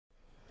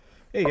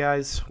Hey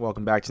guys,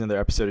 welcome back to another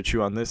episode of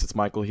Chew on This. It's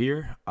Michael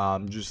here.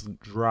 Just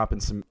dropping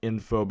some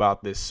info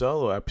about this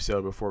solo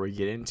episode before we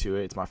get into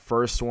it. It's my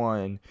first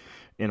one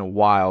in a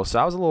while,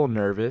 so I was a little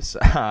nervous.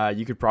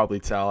 You could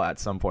probably tell at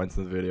some points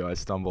in the video I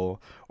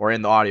stumble, or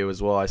in the audio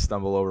as well, I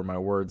stumble over my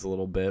words a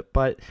little bit,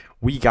 but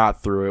we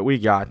got through it. We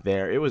got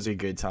there. It was a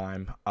good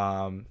time.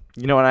 And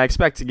I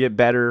expect to get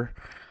better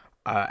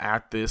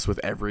at this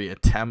with every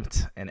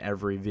attempt and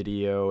every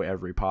video,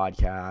 every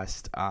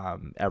podcast,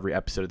 every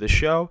episode of this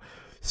show.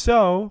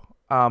 So,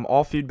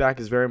 all feedback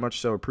is very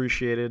much so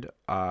appreciated,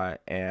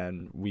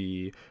 and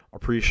we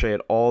appreciate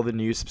all the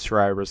new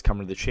subscribers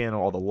coming to the channel,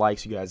 all the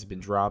likes you guys have been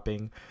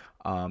dropping.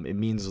 It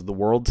means the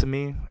world to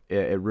me.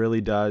 It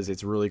really does.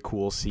 It's really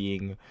cool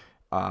seeing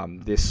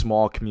this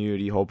small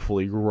community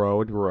hopefully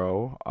grow and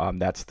grow.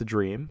 That's the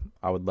dream.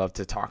 I would love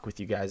to talk with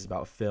you guys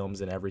about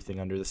films and everything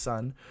under the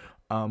sun.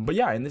 But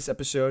yeah, in this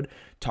episode,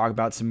 talk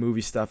about some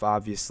movie stuff,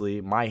 obviously,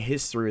 my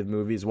history with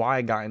movies, why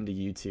I got into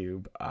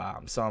YouTube,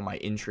 some of my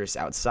interests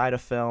outside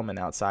of film and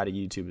outside of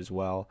YouTube as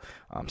well,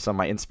 some of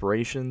my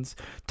inspirations,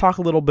 talk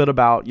a little bit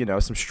about,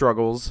 some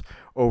struggles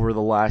over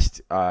the last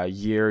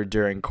year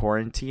during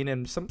quarantine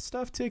and some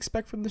stuff to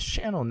expect from this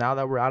channel now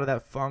that we're out of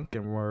that funk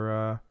and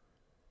we're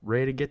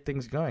ready to get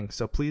things going.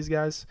 So please,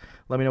 guys,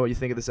 let me know what you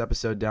think of this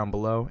episode down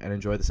below and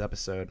enjoy this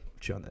episode.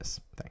 Chew on this.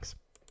 Thanks.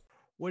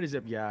 What is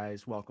up,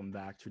 guys? Welcome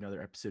back to another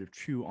episode of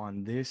Chew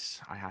on This.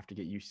 I have to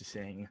get used to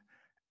saying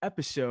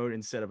episode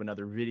instead of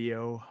another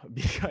video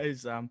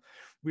because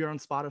we are on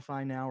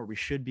Spotify now, or we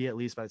should be at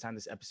least by the time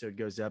this episode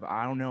goes up.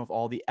 I don't know if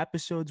all the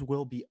episodes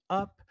will be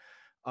up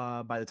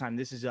by the time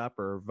this is up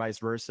or vice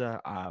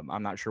versa.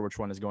 I'm not sure which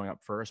one is going up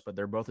first, but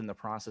they're both in the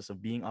process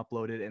of being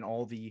uploaded, and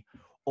all the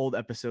old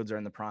episodes are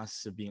in the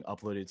process of being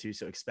uploaded too,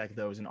 so expect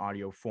those in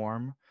audio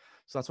form.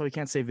 So that's why we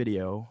can't say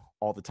video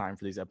all the time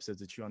for these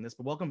episodes of Chew on This.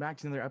 But welcome back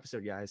to another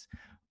episode, guys.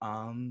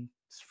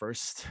 It's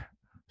first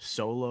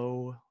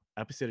solo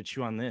episode of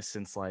Chew on This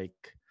since like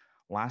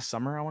last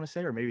summer, I want to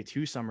say, or maybe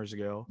 2 summers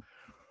ago,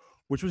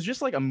 which was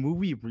just like a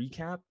movie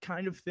recap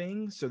kind of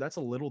thing. So that's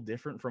a little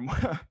different from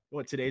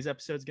what today's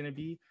episode is going to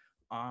be.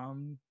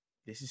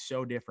 This is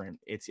so different.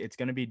 It's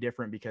going to be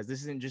different because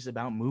this isn't just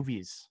about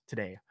movies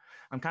today.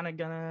 I'm kind of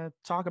going to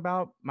talk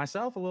about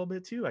myself a little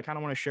bit too. I kind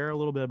of want to share a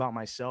little bit about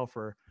myself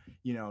for,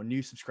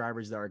 new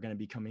subscribers that are going to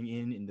be coming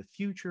in the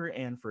future,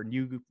 and for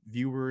new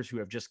viewers who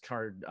have just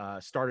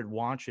started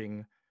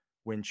watching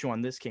when Chew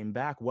on This came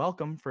back.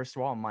 Welcome. First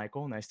of all, I'm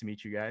Michael. Nice to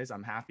meet you guys.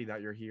 I'm happy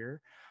that you're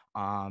here.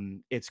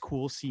 It's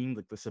cool seeing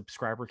like the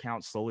subscriber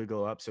count slowly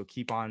go up, so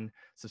keep on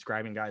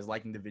subscribing, guys,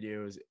 liking the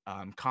videos,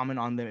 comment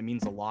on them. It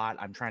means a lot.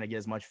 I'm trying to get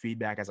as much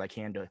feedback as I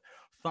can to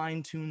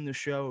fine tune the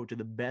show to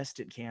the best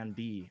it can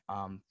be,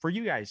 for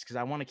you guys, because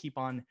I want to keep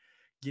on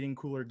getting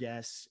cooler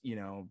guests,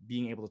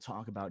 being able to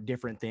talk about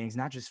different things,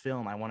 not just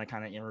film. I want to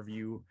kind of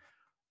interview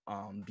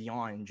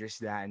beyond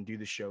just that and do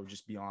the show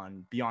just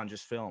beyond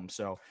just film.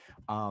 So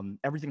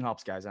everything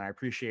helps, guys, and I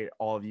appreciate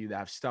all of you that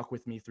have stuck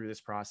with me through this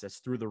process,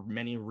 through the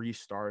many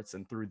restarts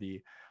and through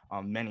the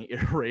many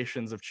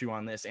iterations of Chew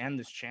on This and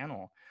this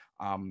channel.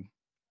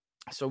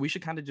 So we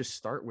should kind of just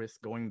start with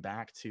going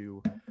back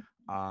to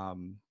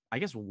I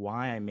guess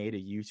why I made a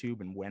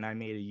YouTube and when I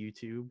made a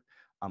YouTube.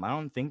 I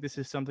don't think this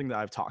is something that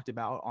I've talked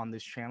about on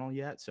this channel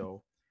yet,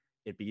 so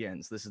it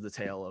begins. This is the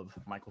tale of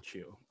Michael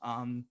Chew.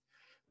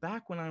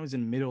 Back when I was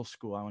in middle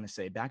school, I want to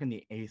say back in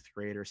the 8th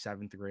grade or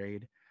 7th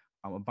grade,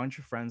 a bunch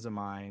of friends of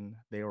mine,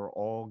 they were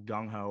all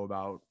gung-ho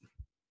about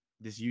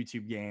this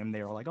YouTube game.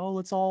 They were like, oh,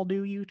 let's all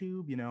do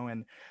YouTube,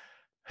 and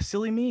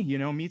silly me,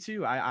 me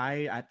too.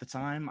 I at the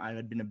time, I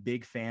had been a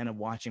big fan of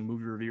watching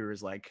movie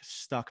reviewers like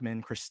Chris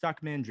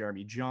Stuckman,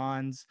 Jeremy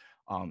Johns,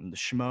 the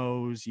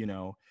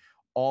Schmoes,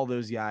 all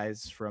those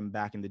guys from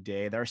back in the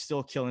day. They're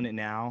still killing it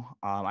now.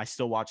 I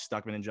still watch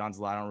Stuckman and Johns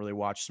a lot. I don't really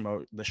watch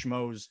the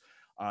Schmoes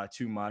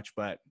too much,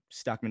 but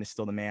Stuckman is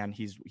still the man.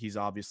 He's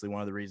obviously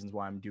one of the reasons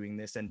why I'm doing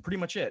this, and pretty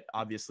much it,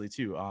 obviously,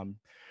 too.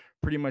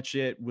 Pretty much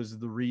it was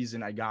the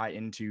reason I got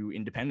into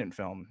independent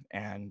film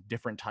and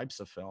different types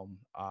of film.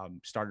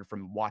 Started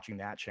from watching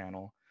that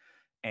channel,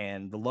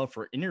 and the love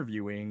for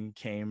interviewing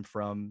came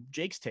from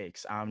Jake's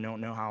Takes. I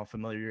don't know how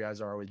familiar you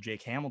guys are with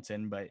Jake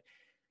Hamilton, but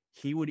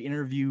he would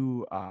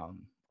interview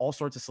all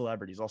sorts of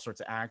celebrities, all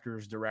sorts of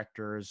actors,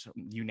 directors,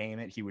 you name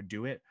it, he would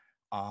do it.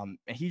 And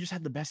he just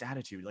had the best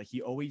attitude. Like,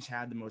 he always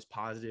had the most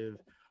positive,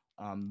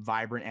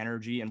 vibrant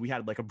energy. And we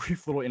had like a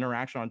brief little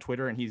interaction on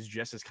Twitter, and he's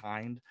just as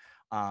kind,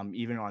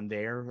 even on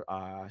there.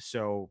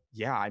 So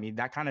yeah, I mean,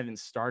 that kind of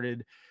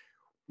started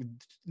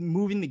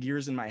moving the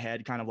gears in my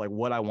head, kind of like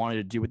what I wanted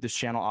to do with this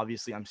channel.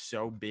 Obviously, I'm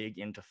so big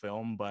into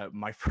film, but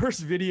my first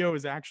video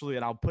is actually,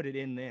 and I'll put it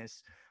in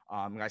this,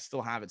 I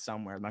still have it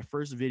somewhere. My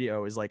first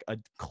video is like a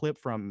clip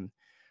from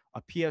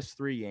a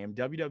PS3 game,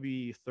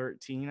 WWE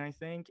 13, I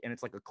think, and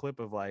it's like a clip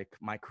of like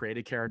my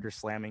created character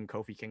slamming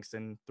Kofi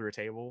Kingston through a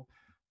table.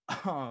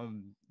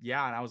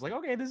 Yeah, and I was like,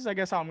 okay, this is, I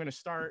guess, how I'm gonna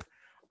start.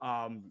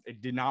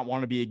 It did not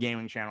want to be a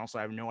gaming channel, so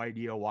I have no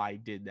idea why I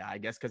did that. I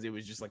guess because it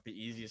was just like the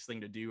easiest thing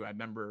to do. I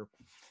remember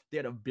they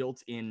had a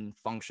built-in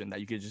function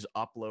that you could just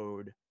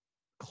upload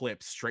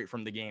clips straight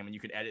from the game, and you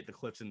could edit the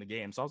clips in the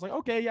game. So I was like,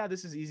 okay, yeah,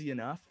 this is easy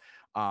enough.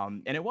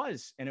 And it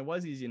was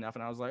easy enough.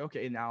 And I was like,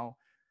 okay, now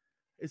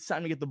it's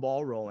time to get the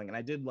ball rolling. And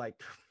I did like,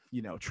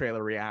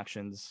 trailer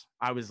reactions.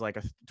 I was like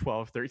a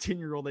 12,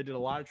 13-year-old. I did a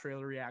lot of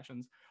trailer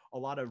reactions, a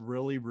lot of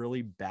really,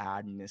 really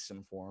bad,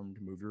 misinformed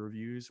movie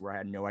reviews where I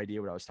had no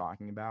idea what I was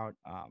talking about.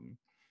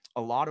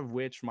 A lot of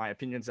which my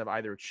opinions have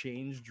either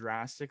changed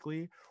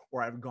drastically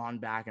or I've gone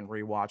back and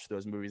rewatched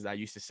those movies that I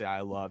used to say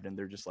I loved, and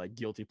they're just like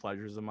guilty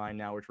pleasures of mine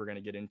now, which we're going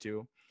to get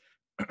into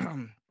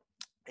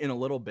in a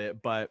little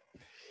bit. But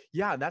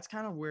yeah, that's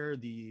kind of where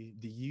the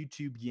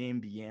YouTube game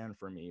began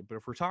for me. But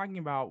if we're talking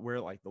about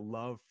where like the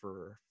love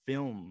for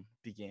film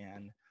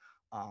began,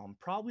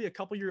 probably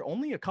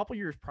only a couple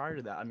years prior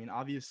to that. I mean,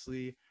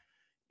 obviously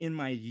in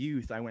my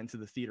youth, I went to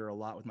the theater a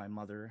lot with my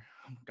mother.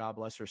 God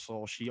bless her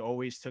soul. She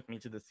always took me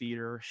to the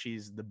theater.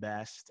 She's the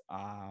best.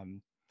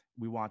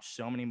 We watched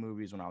so many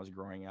movies when I was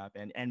growing up.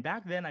 And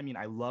back then, I mean,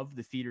 I loved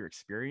the theater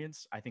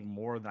experience, I think,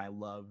 more than I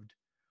loved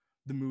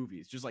the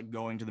movies. Just like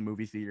going to the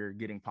movie theater,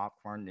 getting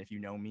popcorn. If you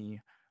know me,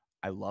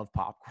 I love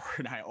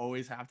popcorn. I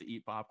always have to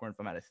eat popcorn if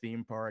I'm at a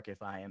theme park.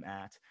 If I am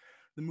at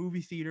the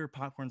movie theater,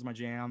 popcorn's my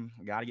jam.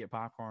 I got to get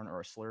popcorn or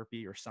a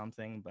Slurpee or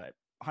something. But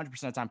 100% of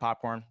the time,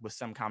 popcorn with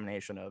some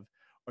combination of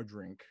a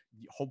drink,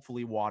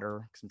 hopefully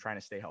water, because I'm trying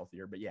to stay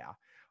healthier. But yeah,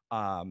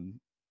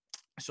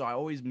 so I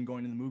always been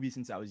going to the movies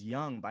since I was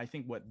young. But I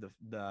think what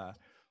the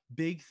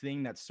big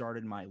thing that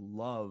started my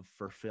love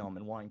for film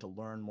and wanting to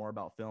learn more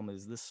about film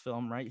is this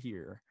film right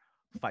here,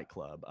 Fight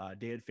Club,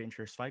 David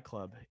Fincher's Fight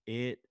Club.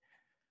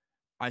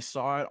 I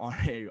saw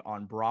it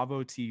on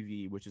Bravo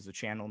TV, which is a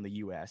channel in the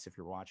US. If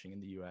you're watching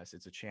in the US,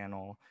 it's a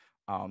channel.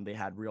 They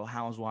had Real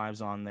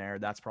Housewives on there.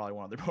 That's probably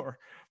one of the more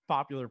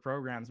popular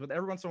programs. But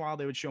every once in a while,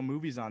 they would show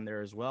movies on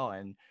there as well.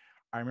 And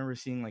I remember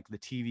seeing like the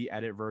TV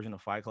edit version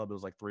of Fight Club. It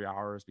was like 3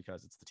 hours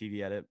because it's the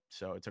TV edit,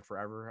 so it took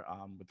forever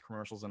with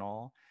commercials and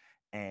all.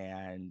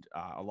 And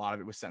a lot of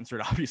it was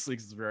censored, obviously,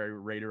 because it's a very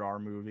rated R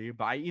movie.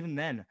 But even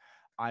then,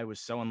 I was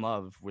so in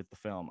love with the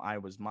film. I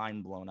was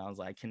mind blown. I was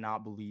like, I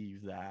cannot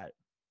believe that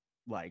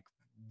like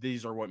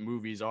these are what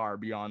movies are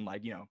beyond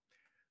like,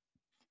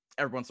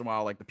 every once in a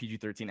while, like the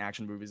PG-13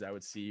 action movies I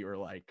would see, or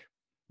like,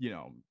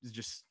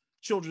 just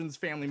children's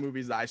family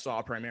movies that I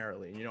saw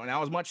primarily, and I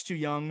was much too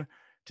young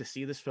to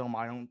see this film.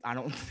 I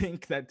don't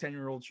think that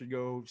 10-year-olds should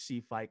go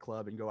see Fight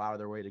Club and go out of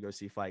their way to go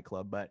see Fight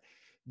Club. But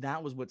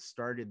that was what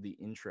started the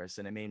interest.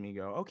 And it made me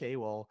go, okay,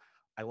 well,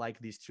 I like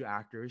these two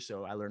actors.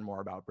 So I learned more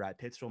about Brad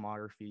Pitt's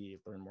filmography,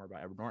 learned more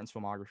about Edward Norton's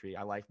filmography.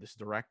 I like this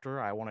director.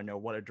 I want to know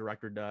what a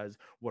director does,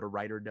 what a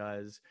writer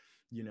does,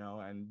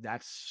 and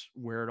that's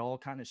where it all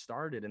kind of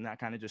started. And that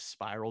kind of just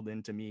spiraled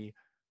into me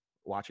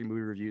watching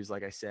movie reviews,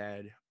 like I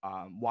said,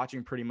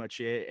 watching pretty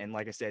much it. And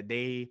like I said,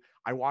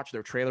 I watched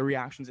their trailer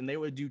reactions, and they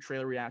would do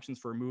trailer reactions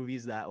for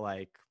movies that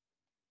like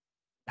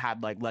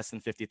had like less than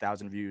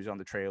 50,000 views on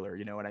the trailer.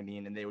 You know what I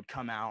mean? And they would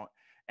come out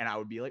and I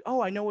would be like,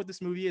 oh, I know what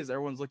this movie is.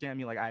 Everyone's looking at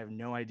me like I have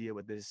no idea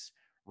what this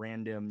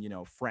random,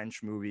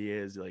 French movie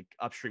is, like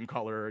Upstream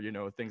Color,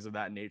 things of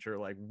that nature,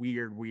 like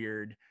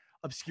weird,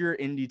 obscure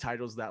indie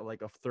titles that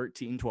like a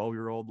 13,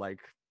 12-year-old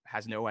like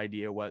has no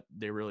idea what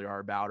they really are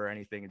about or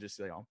anything. And just,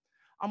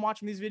 I'm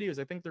watching these videos.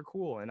 I think they're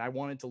cool. And I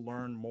wanted to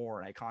learn more,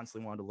 and I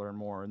constantly wanted to learn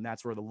more. And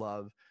that's where the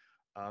love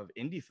of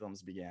indie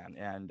films began.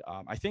 And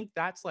I think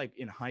that's like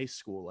in high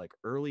school, like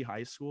early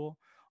high school,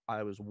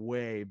 I was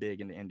way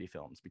big into indie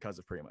films because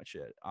of pretty much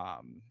it.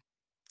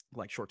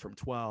 Like Short Term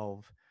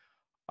 12,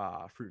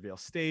 Fruitvale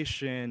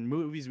Station,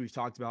 movies we've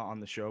talked about on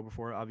the show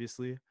before,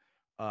 obviously.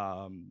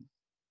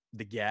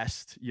 The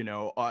Guest,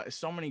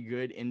 so many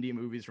good indie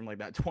movies from like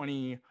that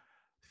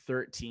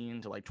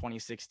 2013 to like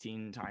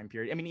 2016 time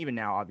period. I mean, even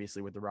now,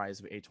 obviously, with the rise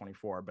of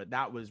A24, but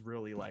that was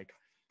really like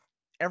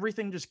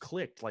everything just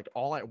clicked like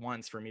all at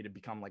once for me to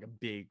become like a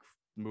big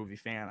movie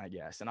fan, I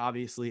guess. And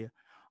obviously,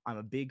 I'm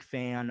a big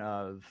fan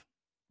of,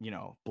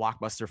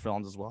 blockbuster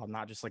films as well. I'm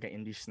not just like an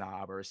indie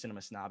snob or a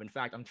cinema snob. In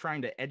fact, I'm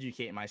trying to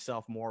educate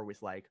myself more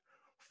with like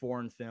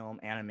foreign film,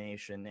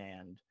 animation,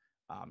 and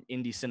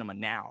indie cinema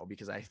now,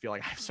 because I feel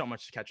like I have so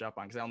much to catch up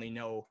on, because I only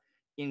know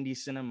indie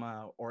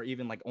cinema or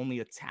even like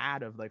only a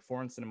tad of like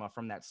foreign cinema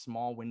from that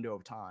small window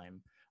of time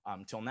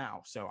till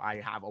now. So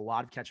I have a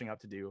lot of catching up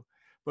to do.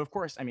 But of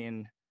course, I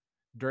mean,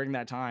 during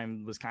that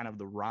time was kind of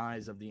the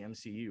rise of the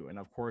MCU. And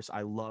of course,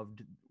 I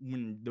loved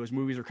when those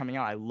movies were coming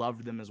out. I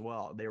loved them as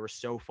well. They were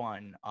so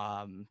fun.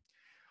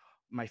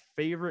 My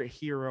favorite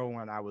hero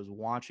when I was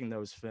watching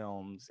those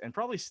films, and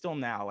probably still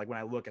now, like when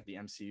I look at the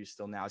MCU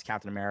still now, is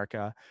Captain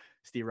America.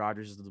 Steve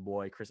Rogers is the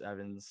boy. Chris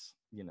Evans,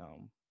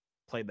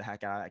 played the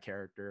heck out of that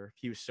character.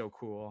 He was so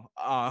cool.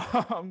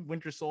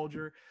 Winter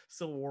Soldier,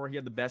 Civil War, he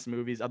had the best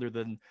movies other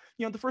than,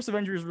 the first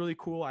Avenger is really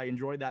cool. I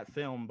enjoyed that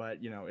film, but,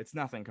 it's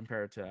nothing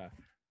compared to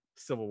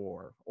Civil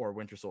War or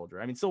Winter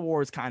Soldier. I mean, Civil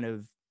War is kind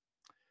of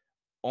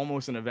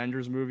almost an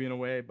Avengers movie in a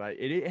way, but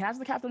it has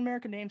the Captain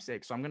America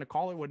namesake. So I'm going to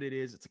call it what it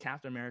is. It's a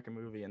Captain America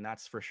movie. And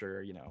that's for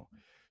sure,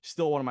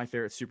 still one of my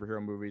favorite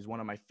superhero movies, one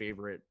of my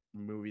favorite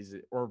movies,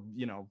 or,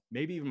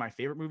 maybe even my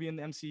favorite movie in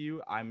the MCU.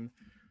 I'm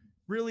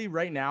really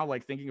right now,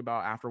 like thinking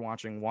about after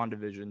watching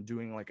WandaVision,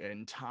 doing like an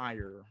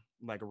entire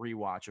like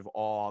rewatch of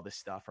all the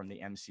stuff from the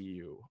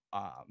MCU,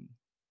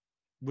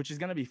 which is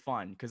gonna be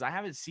fun because I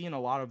haven't seen a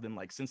lot of them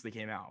like since they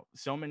came out.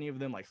 So many of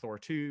them, like Thor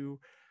 2,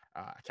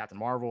 Captain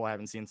Marvel, I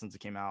haven't seen since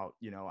it came out.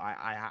 You know,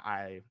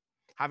 I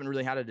haven't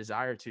really had a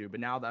desire to, but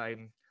now that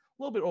I'm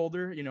a little bit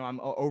older, you know, I'm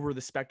over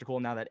the spectacle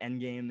now that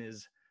Endgame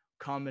is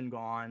come and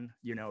gone.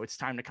 You know, it's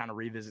time to kind of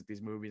revisit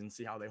these movies and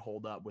see how they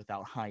hold up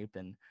without hype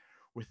and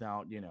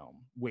without, you know,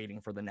 waiting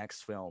for the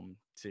next film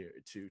to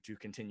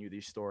continue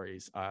these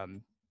stories.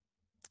 And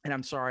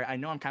I'm sorry, I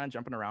know I'm kind of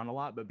jumping around a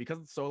lot, but because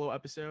it's a solo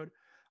episode,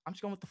 I'm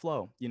just going with the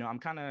flow. You know, I'm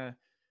kind of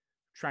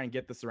trying to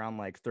get this around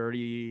like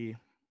 30,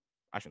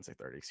 I shouldn't say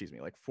 30, excuse me,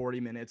 like 40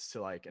 minutes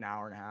to like an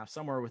hour and a half,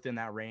 somewhere within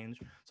that range.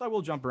 So I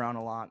will jump around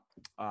a lot.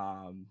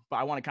 But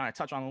I want to kind of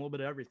touch on a little bit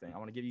of everything. I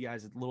want to give you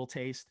guys a little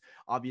taste.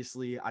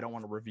 Obviously, I don't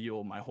want to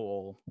reveal my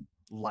whole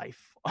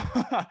life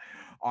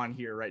on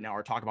here right now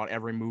or talk about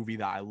every movie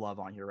that I love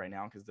on here right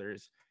now because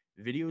there's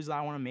videos that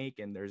I want to make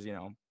and there's, you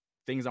know,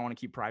 things I want to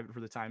keep private for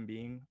the time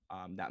being.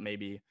 That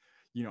maybe,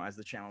 you know, as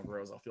the channel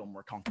grows, I'll feel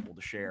more comfortable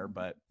to share.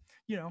 But,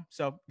 you know,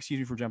 so excuse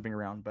me for jumping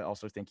around, but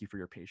also thank you for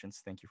your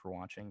patience. Thank you for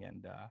watching.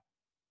 And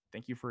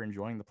thank you for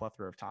enjoying the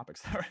plethora of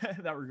topics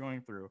that we're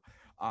going through.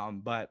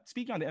 But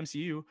speaking on the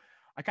MCU,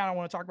 I kind of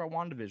want to talk about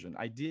WandaVision.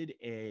 I did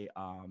a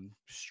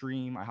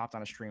stream. I hopped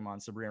on a stream on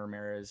Sabrina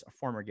Ramirez, a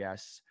former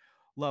guest,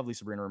 lovely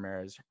Sabrina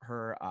Ramirez,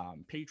 her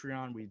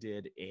Patreon. We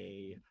did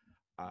a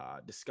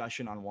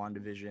discussion on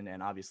WandaVision,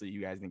 and obviously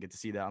you guys didn't get to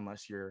see that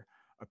unless you're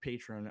a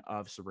patron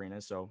of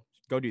Sabrina. So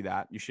go do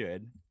that. You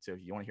should. So if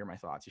you want to hear my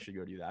thoughts, you should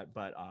go do that.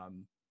 But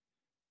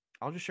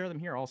I'll just share them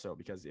here also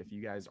because if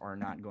you guys are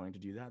not going to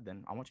do that,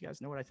 then I want you guys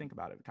to know what I think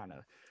about it, kind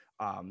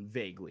of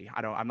vaguely.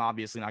 I'm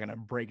obviously not going to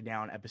break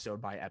down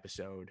episode by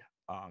episode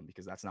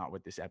because that's not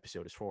what this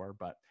episode is for.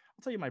 But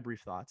I'll tell you my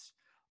brief thoughts.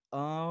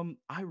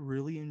 I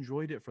really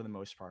enjoyed it for the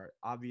most part.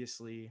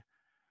 Obviously,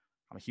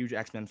 I'm a huge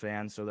X-Men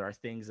fan, so there are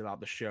things about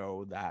the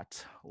show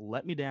that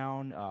let me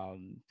down.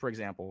 For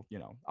example, you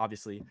know,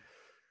 obviously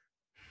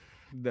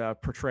the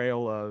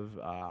portrayal of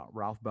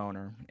Ralph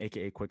Boner,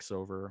 aka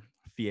Quicksilver,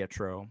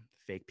 Pietro,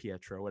 fake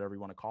Pietro, whatever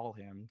you want to call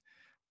him.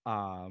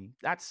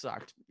 That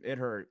sucked. It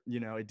hurt. You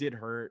know, it did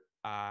hurt.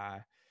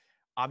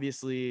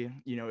 Obviously,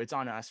 you know, it's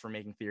on us for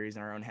making theories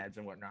in our own heads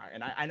and whatnot.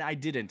 And I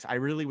didn't. I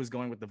really was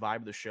going with the vibe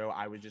of the show.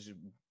 I was just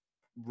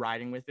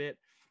riding with it.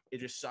 It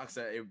just sucks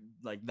that it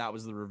like that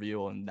was the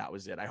reveal and that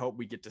was it. I hope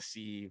we get to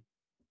see,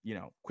 you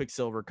know,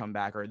 Quicksilver come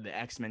back or the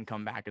X-Men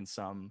come back in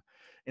some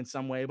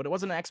way, but it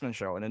wasn't an X-Men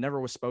show and it never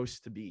was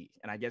supposed to be.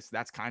 And I guess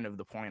that's kind of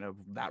the point of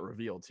that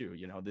reveal too.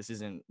 You know, this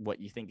isn't what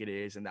you think it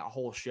is. And that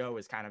whole show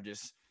is kind of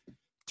just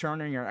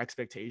turning your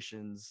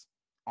expectations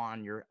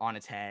on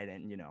its head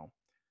and, you know,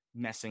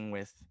 messing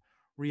with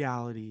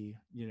reality,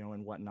 you know,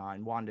 and whatnot.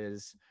 And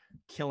Wanda's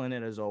killing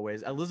it as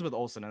always. Elizabeth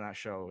Olsen in that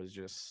show is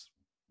just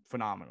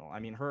phenomenal. I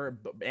mean, her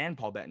and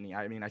Paul Bettany.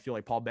 I mean, I feel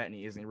like Paul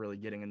Bettany isn't really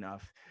getting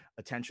enough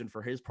attention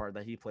for his part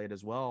that he played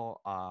as well.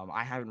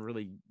 I haven't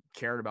really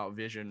cared about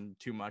Vision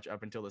too much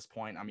up until this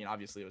point. I mean,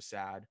 obviously it was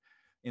sad,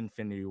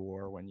 Infinity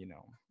War, when, you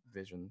know,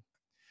 Vision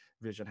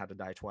had to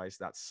die twice.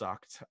 That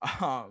sucked.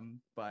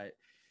 But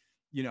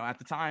you know, at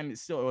the time,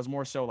 it was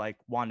more so like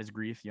Wanda's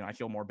grief. You know, I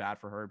feel more bad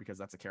for her because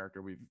that's a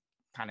character we've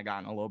kind of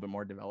gotten a little bit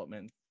more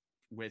development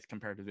with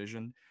compared to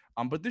Vision.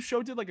 But this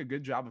show did like a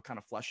good job of kind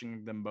of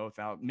fleshing them both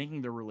out,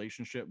 making their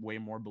relationship way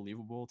more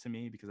believable to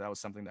me because that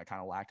was something that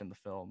kind of lacked in the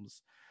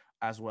films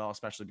as well,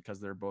 especially because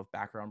they're both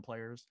background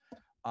players.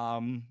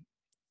 And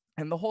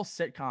the whole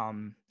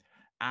sitcom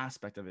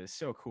aspect of it is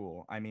so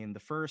cool. I mean, the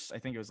first, I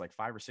think it was like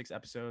 5 or 6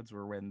 episodes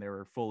were when they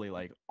were fully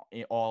like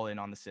all in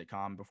on the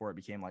sitcom before it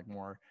became like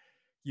more,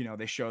 you know,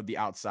 they showed the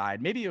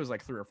outside. Maybe it was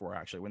like 3 or 4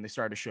 actually when they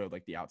started to show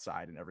like the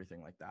outside and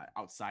everything like that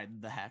outside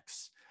the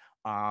hex.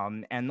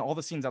 And all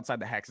the scenes outside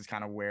the hex is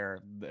kind of where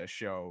the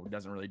show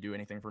doesn't really do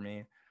anything for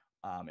me.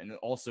 And it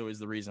also is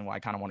the reason why I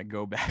kind of want to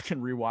go back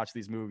and rewatch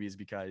these movies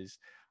because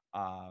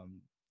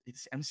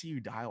it's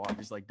MCU dialogue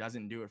just like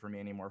doesn't do it for me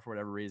anymore for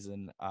whatever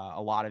reason.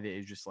 A lot of it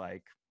is just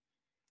like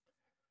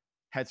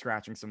head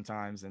scratching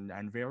sometimes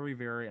and very,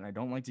 very, and I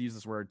don't like to use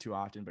this word too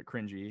often, but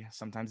cringy.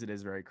 Sometimes it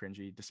is very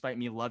cringy, despite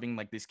me loving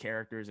like these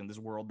characters and this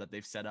world that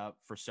they've set up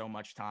for so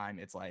much time.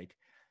 It's like,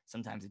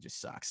 sometimes it just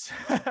sucks.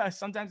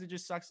 Sometimes it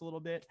just sucks a little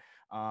bit.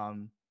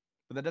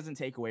 But that doesn't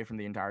take away from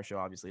the entire show.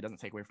 Obviously it doesn't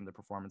take away from the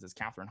performances.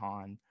 Catherine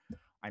Hahn,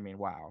 I mean,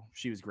 wow.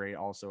 She was great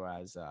also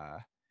as,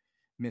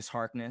 Miss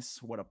Harkness.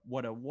 What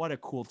a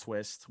cool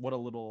twist. What a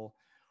little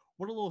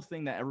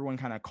thing that everyone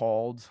kind of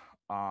called,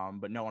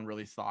 but no one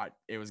really thought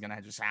it was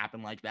gonna just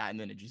happen like that, and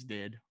then it just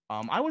did.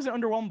 I wasn't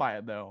underwhelmed by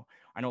it though.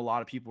 I know a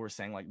lot of people were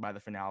saying like by the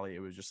finale,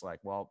 it was just like,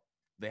 well,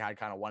 they had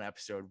kind of one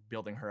episode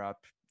building her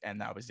up, and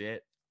that was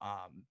it.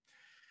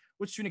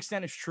 Which to an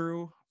extent is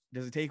true.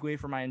 Does it take away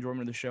from my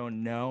enjoyment of the show?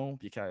 No,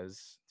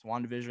 because it's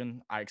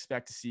WandaVision. I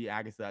expect to see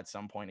Agatha at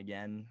some point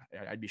again.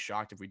 I'd be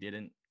shocked if we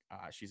didn't.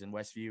 She's in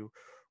Westview.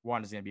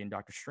 Wanda's going to be in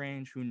Doctor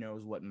Strange. Who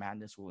knows what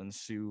madness will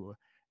ensue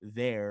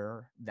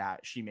there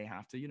that she may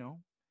have to, you know,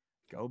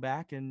 go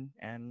back and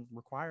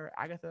require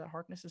Agatha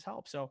Harkness's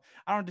help. So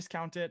I don't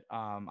discount it.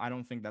 I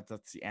don't think that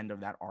that's the end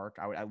of that arc.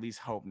 I would at least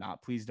hope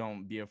not. Please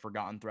don't be a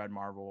forgotten thread,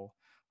 Marvel,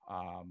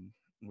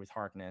 with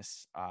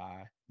Harkness.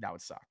 That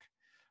would suck.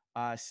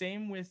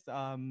 Same with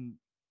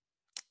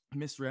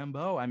Miss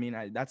Rambeau. I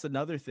mean, that's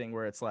another thing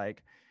where it's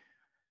like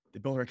they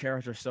built her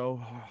character so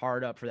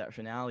hard up for that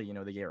finale. You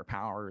know, they gave her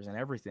powers and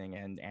everything,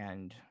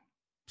 and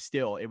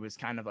still it was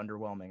kind of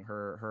underwhelming.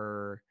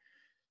 Her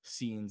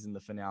scenes in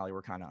the finale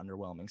were kind of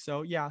underwhelming.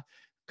 So yeah,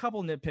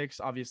 couple nitpicks.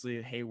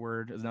 Obviously,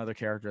 Hayward is another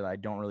character that I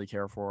don't really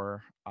care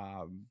for.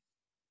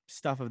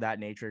 Stuff of that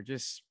nature.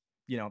 Just,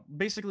 you know,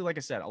 basically, like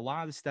I said, a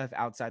lot of the stuff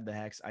outside the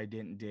hex I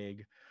didn't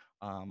dig.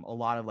 A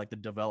lot of like the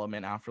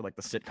development after like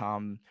the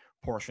sitcom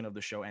portion of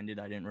the show ended,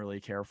 I didn't really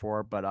care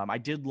for. But I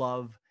did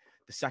love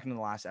the second to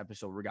the last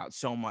episode. We got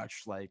so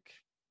much like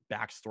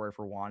backstory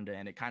for Wanda,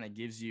 and it kind of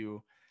gives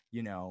you,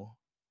 you know,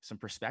 some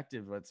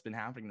perspective what's been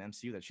happening in the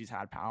MCU, that she's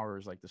had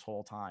powers like this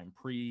whole time,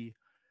 pre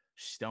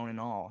Stone and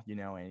all, you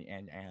know,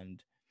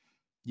 and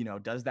you know,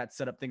 does that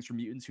set up things for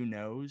mutants? Who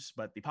knows?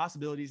 But the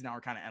possibilities now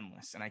are kind of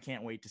endless, and I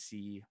can't wait to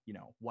see, you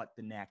know, what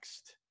the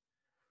next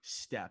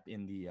step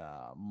in the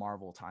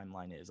Marvel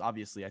timeline is.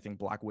 Obviously, I think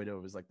Black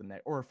Widow is like the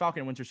next, or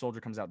Falcon and Winter Soldier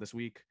comes out this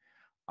week,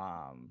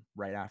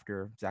 right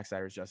after Zack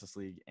Snyder's Justice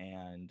League,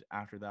 and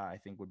after that, I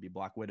think would be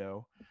Black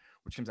Widow,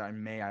 which comes out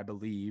in May, I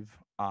believe.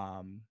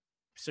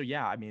 So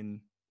yeah, I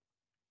mean,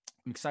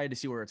 I'm excited to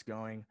see where it's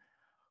going.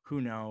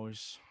 Who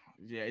knows?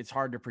 Yeah, it's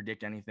hard to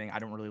predict anything. I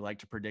don't really like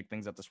to predict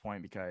things at this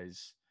point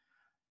because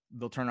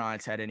they'll turn on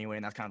its head anyway,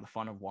 and that's kind of the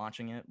fun of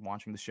watching it.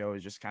 Watching the show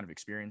is just kind of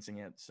experiencing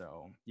it.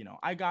 So, you know,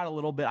 I got a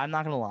little bit, I'm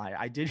not gonna lie,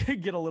 I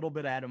did get a little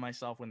bit ahead of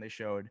myself when they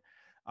showed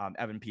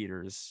Evan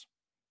Peters,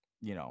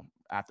 you know,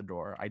 at the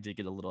door. I did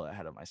get a little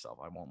ahead of myself.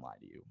 I won't lie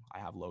to you. I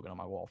have Logan on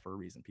my wall for a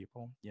reason,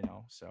 people, you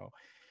know. So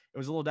it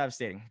was a little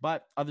devastating.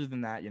 But other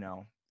than that, you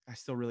know, I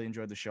still really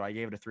enjoyed the show. I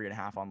gave it a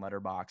 3.5 on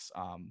Letterbox,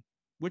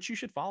 which you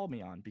should follow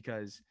me on,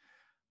 because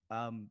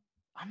um,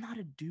 I'm not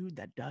a dude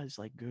that does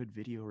like good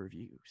video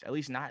reviews, at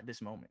least not at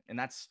this moment. And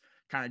that's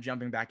kind of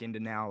jumping back into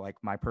now like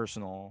my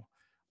personal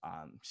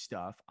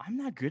stuff. I'm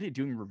not good at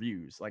doing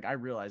reviews. Like I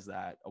realized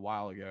that a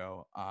while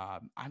ago.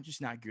 I'm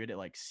just not good at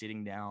like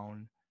sitting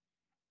down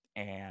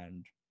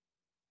and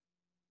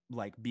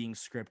like being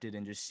scripted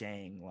and just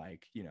saying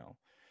like, you know,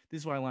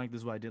 this is what I like,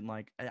 this is what I didn't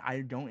like. I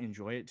don't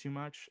enjoy it too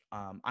much.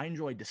 I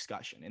enjoy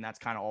discussion, and that's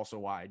kind of also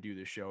why I do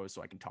this show, is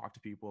so I can talk to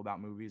people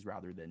about movies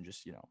rather than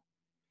just, you know,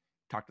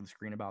 talk to the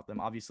screen about them.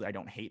 Obviously, I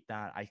don't hate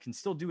that. I can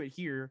still do it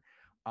here.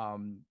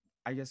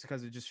 I guess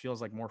because it just feels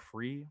like more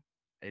free.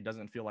 It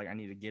doesn't feel like I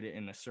need to get it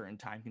in a certain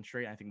time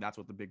constraint. I think that's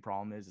what the big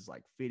problem is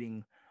like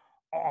fitting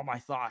all my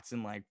thoughts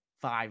in like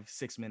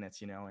 5-6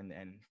 minutes, you know, and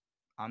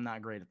I'm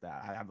not great at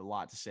that. I have a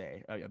lot to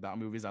say about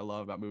movies I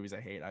love, about movies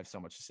I hate. I have so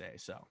much to say.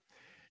 So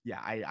yeah,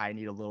 I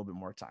need a little bit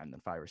more time than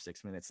 5 or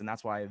 6 minutes. And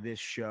that's why this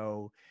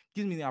show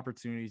gives me the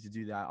opportunity to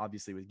do that,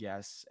 obviously, with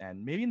guests.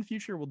 And maybe in the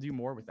future, we'll do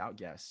more without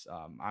guests.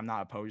 I'm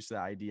not opposed to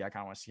that idea. I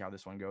kind of want to see how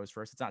this one goes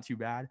first. It's not too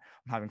bad.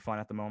 I'm having fun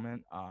at the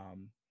moment.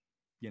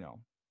 You know,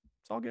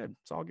 it's all good.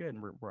 It's all good.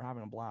 And we're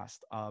having a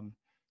blast.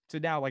 So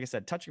now, like I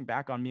said, touching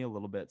back on me a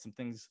little bit, some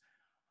things,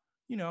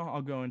 you know,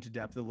 I'll go into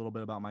depth a little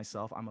bit about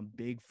myself. I'm a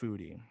big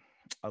foodie.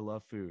 I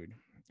love food.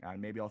 And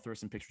maybe I'll throw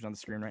some pictures on the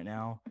screen right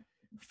now.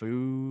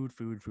 Food,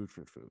 food, food,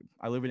 food, food.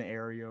 I live in an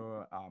area.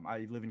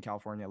 I live in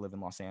California. I live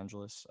in Los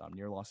Angeles,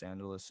 near Los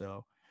Angeles.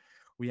 So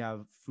we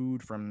have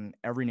food from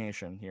every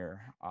nation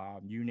here.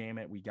 You name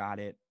it, we got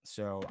it.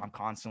 So I'm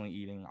constantly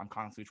eating. I'm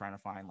constantly trying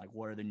to find like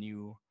what are the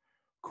new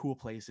cool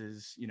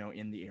places, you know,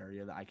 in the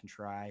area that I can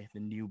try.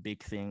 The new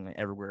big thing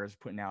everywhere is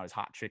putting out is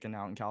hot chicken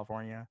out in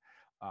California.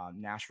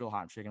 Nashville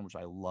hot chicken, which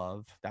I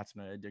love. That's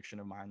been an addiction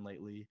of mine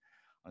lately.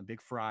 I'm a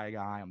big fry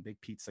guy. I'm a big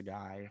pizza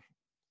guy.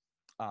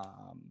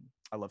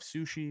 I love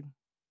sushi.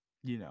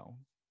 You know,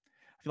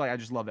 I feel like I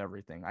just love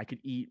everything. I could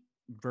eat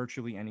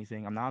virtually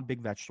anything. I'm not a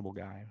big vegetable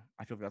guy.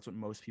 I feel like that's what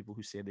most people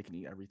who say they can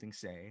eat everything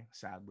say,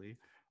 sadly.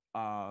 But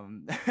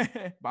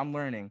I'm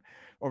learning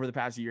over the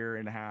past year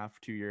and a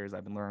half, 2 years.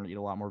 I've been learning to eat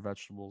a lot more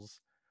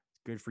vegetables.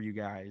 It's good for you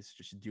guys.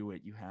 Just do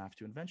it. You have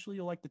to. Eventually,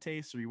 you'll like the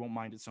taste, or you won't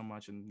mind it so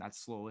much, and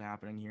that's slowly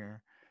happening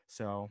here.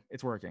 So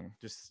it's working.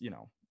 Just, you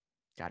know,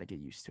 got to get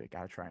used to it.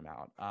 Got to try them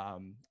out.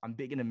 I'm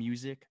big into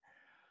music.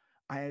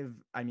 I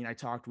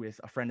talked with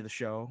a friend of the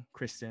show,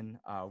 Kristen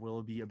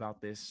Willoughby,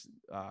 about this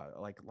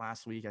like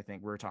last week. I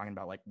think we were talking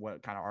about like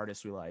what kind of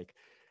artists we like.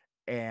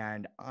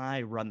 And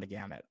I run the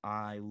gamut.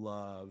 I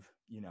love,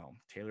 you know,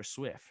 Taylor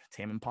Swift,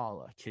 Tame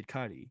Impala, Kid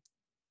Cudi,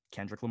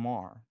 Kendrick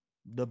Lamar,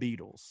 The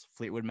Beatles,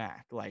 Fleetwood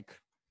Mac. Like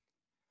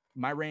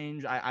my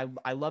range,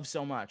 I love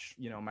so much.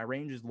 You know, my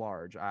range is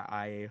large.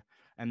 I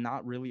am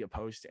not really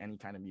opposed to any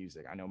kind of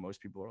music. I know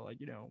most people are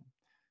like, you know,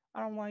 I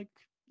don't like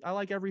I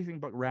like everything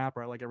but rap,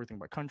 or I like everything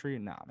but country.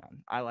 Nah,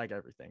 man. I like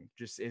everything.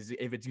 Just is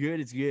if it's good,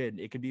 it's good.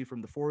 It could be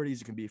from the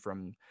 40s, it can be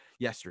from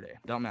yesterday.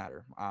 Don't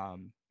matter.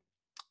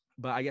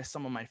 But I guess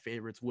some of my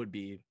favorites would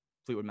be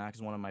Fleetwood Mac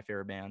is one of my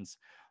favorite bands.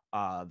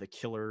 The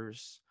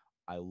Killers,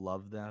 I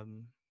love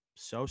them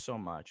so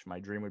much. My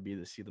dream would be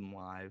to see them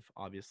live,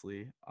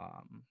 obviously.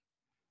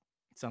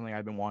 It's something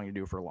I've been wanting to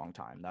do for a long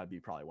time. That would be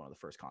probably one of the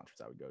first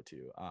concerts I would go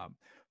to.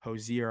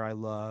 Hozier, I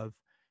love.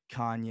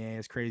 Kanye,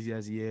 as crazy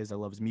as he is, I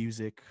love his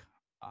music.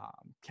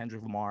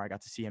 Kendrick Lamar, I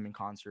got to see him in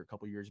concert a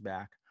couple years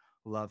back.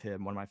 Love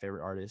him, one of my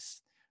favorite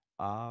artists.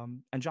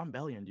 And John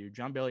Bellion, dude.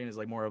 John Bellion is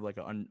like more of like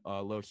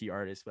a low key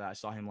artist, but I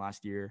saw him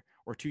last year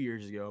or 2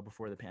 years ago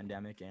before the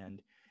pandemic,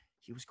 and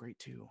he was great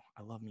too.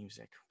 I love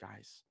music,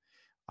 guys.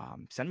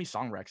 Send me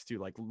song recs too.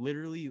 Like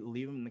literally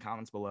leave them in the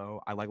comments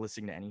below. I like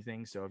listening to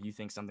anything. So if you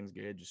think something's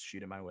good, just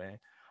shoot it my way.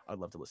 I'd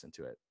love to listen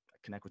to it.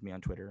 Connect with me on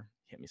Twitter.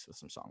 Hit me with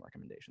some song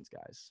recommendations,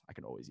 guys. I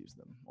can always use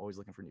them. Always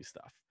looking for new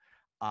stuff.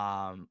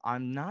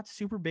 I'm not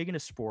super big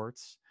into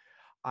sports.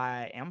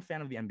 I am a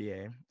fan of the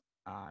NBA.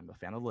 I'm a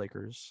fan of the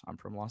Lakers. I'm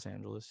from Los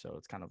Angeles, so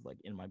it's kind of like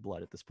in my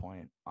blood at this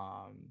point.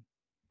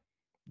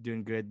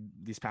 Doing good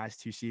these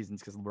past 2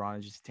 seasons because LeBron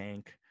is just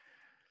tank.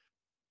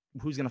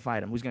 Who's going to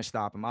fight him? Who's going to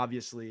stop him?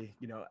 Obviously,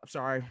 I'm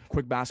sorry,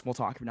 quick basketball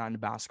talk. If you're not into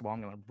basketball,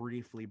 I'm going to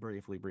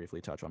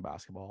briefly touch on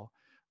basketball.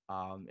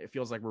 It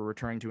feels like we're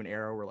returning to an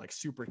era where like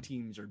super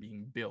teams are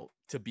being built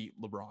to beat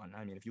LeBron.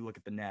 I mean, if you look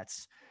at the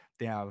Nets,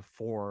 they have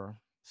 4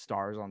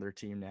 stars on their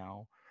team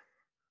now.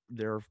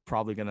 They're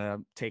probably going to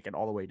take it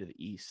all the way to the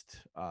East,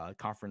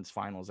 conference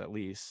finals at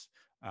least.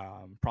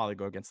 Probably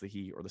go against the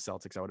Heat or the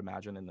Celtics, I would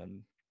imagine. And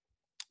then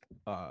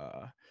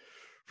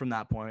from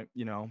that point,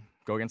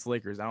 go against the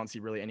Lakers. I don't see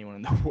really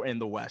anyone in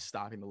the West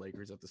stopping the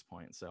Lakers at this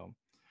point. So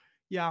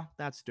yeah,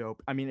 that's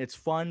dope. I mean, it's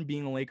fun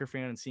being a Laker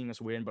fan and seeing us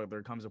win, but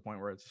there comes a point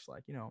where it's just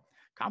like,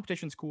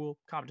 competition's cool,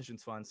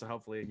 competition's fun. So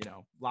hopefully,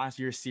 last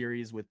year's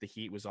series with the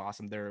Heat was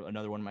awesome. They're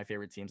another one of my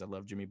favorite teams. I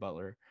love Jimmy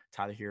Butler,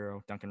 Tyler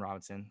Hero, Duncan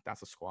Robinson.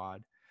 That's a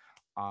squad.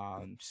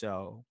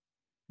 So,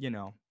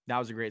 that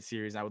was a great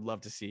series. I would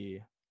love to see,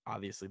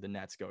 obviously, the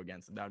Nets go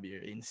against them. That would be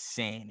an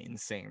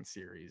insane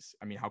series.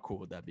 I mean, how cool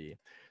would that be?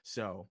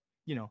 So,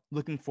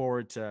 looking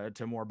forward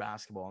to more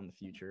basketball in the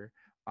future.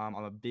 I'm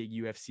a big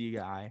UFC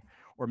guy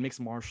or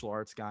mixed martial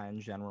arts guy in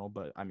general,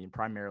 but I mean,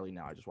 primarily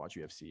now I just watch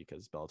UFC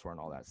because Bellator and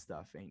all that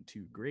stuff ain't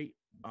too great.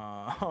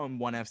 ONE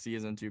FC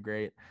isn't too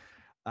great.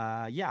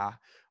 Yeah.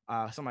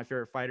 Some of my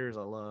favorite fighters,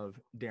 I love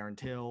Darren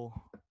Till,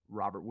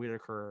 Robert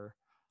Whitaker,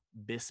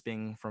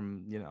 Bisping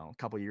from a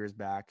couple years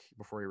back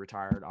before he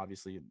retired.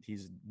 Obviously,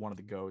 he's one of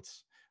the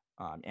goats.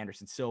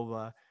 Anderson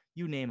Silva,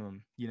 you name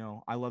him.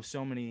 I love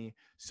so many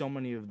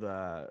of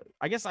the.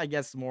 I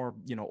guess more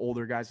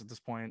older guys at this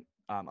point.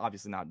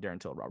 Obviously not Darren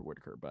Till, Robert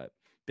Whitaker, but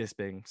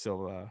Bisping,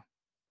 Silva,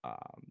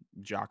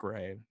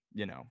 Jacare,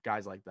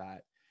 guys like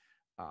that.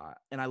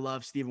 And I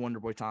love Stephen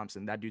Wonderboy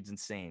Thompson. That dude's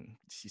insane.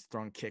 He's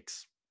throwing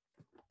kicks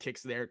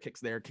there,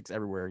 kicks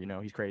everywhere.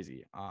 He's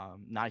crazy.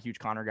 Not a huge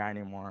Connor guy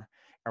anymore.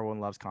 Everyone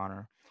loves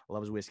Connor. I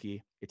love his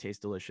whiskey. It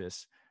tastes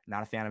delicious.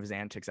 Not a fan of his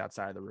antics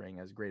outside of the ring,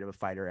 as great of a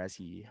fighter as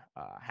he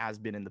has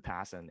been in the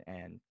past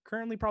and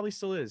currently probably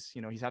still is.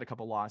 He's had a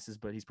couple losses,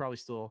 but he's probably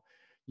still,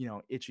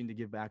 itching to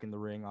get back in the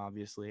ring,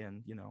 obviously.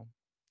 And,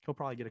 he'll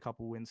probably get a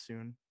couple wins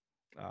soon.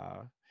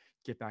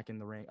 Get back in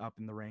the ring, up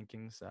in the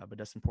rankings. But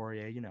Dustin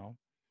Poirier,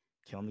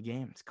 killing the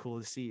game. It's cool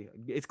to see.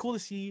 It's cool to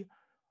see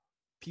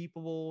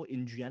people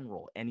in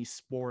general, any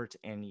sport,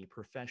 any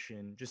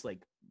profession, just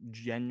like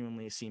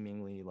genuinely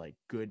seemingly like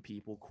good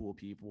people, cool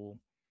people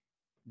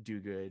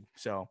do good.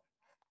 So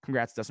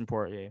congrats Dustin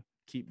Poirier.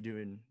 Keep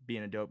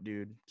being a dope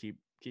dude. Keep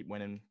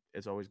winning.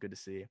 It's always good to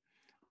see.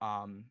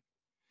 And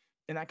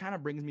that kind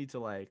of brings me to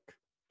like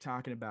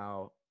talking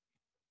about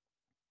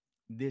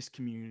this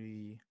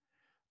community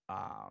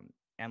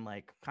and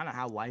like kind of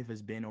how life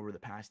has been over the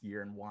past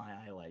year and why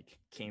I like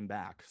came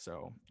back.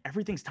 So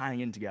everything's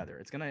tying in together.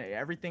 It's gonna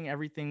everything,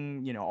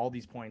 all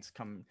these points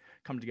come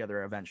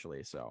together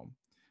eventually. So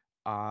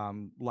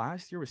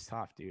last year was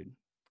tough, dude.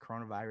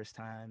 Coronavirus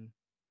time.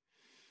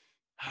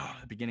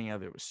 The beginning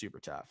of it was super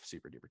tough,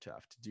 super duper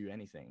tough to do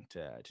anything,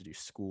 to do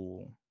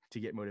school, to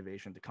get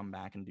motivation to come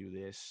back and do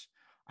this.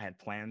 I had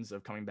plans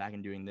of coming back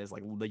and doing this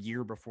like the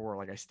year before,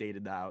 like I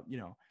stated that,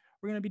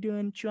 we're going to be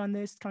doing Chew on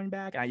This coming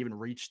back. And I even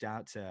reached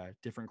out to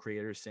different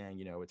creators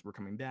saying, we're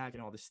coming back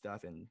and all this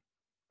stuff. And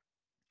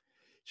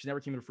she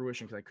never came to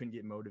fruition because I couldn't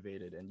get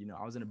motivated. And,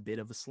 I was in a bit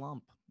of a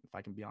slump, if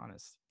I can be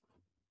honest.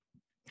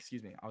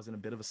 Excuse me. I was in a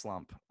bit of a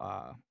slump.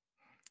 Not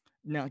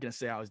going to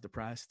say I was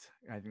depressed.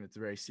 I think that's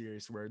a very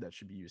serious word that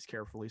should be used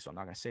carefully. So I'm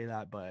not going to say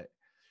that, but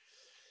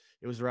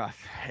it was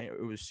rough.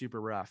 It was super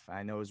rough.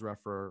 I know it was rough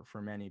for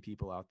many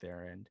people out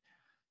there. And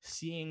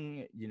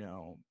seeing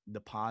the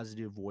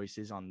positive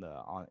voices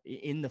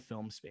in the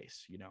film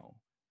space,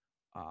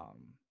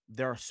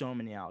 there are so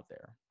many out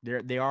there.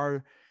 They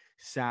are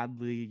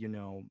sadly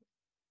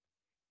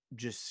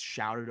just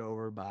shouted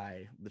over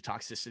by the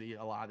toxicity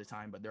a lot of the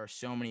time, but there are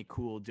so many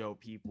cool dope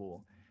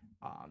people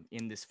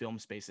in this film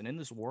space and in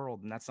this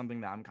world. And that's something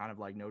that I'm kind of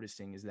like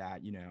noticing is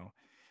that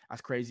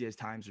as crazy as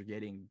times are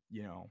getting,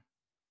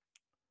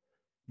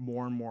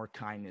 more and more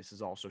kindness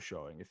is also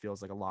showing. It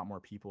feels like a lot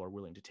more people are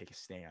willing to take a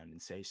stand and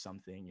say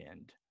something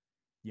and,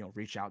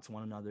 reach out to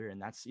one another.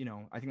 And that's,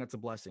 I think that's a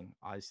blessing.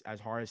 As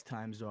hard as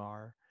times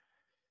are,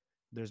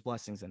 there's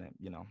blessings in it.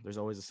 There's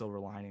always a silver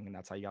lining, and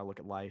that's how you gotta look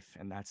at life.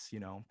 And that's,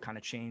 kind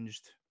of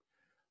changed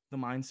the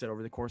mindset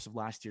over the course of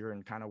last year,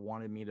 and kind of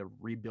wanted me to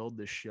rebuild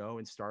this show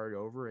and start it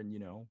over, and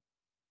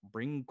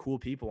bring cool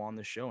people on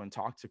the show and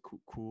talk to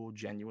cool,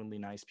 genuinely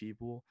nice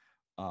people.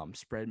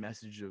 Spread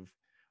message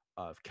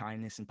of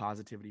kindness and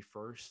positivity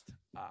first.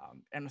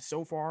 And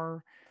so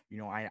far,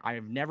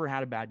 I've never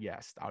had a bad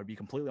guest. I would be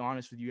completely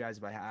honest with you guys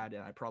if I had,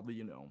 and I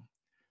probably,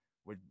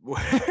 would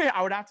I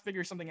would have to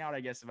figure something out, I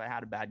guess, if I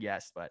had a bad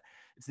guest, but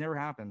it's never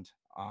happened.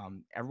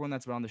 Everyone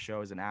that's been on the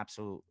show is an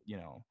absolute,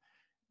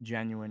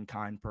 genuine,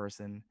 kind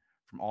person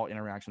from all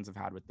interactions I've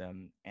had with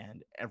them,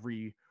 and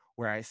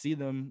where I see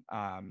them,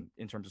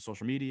 in terms of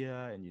social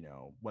media and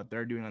what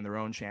they're doing on their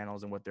own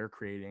channels and what they're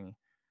creating,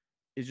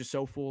 is just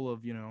so full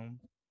of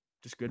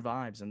just good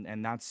vibes,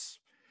 and that's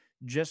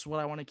just what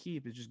I want to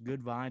keep, is just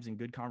good vibes and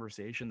good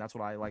conversation. That's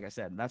what like I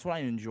said, that's what I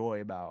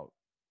enjoy about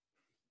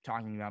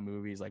talking about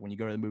movies. Like when you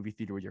go to the movie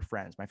theater with your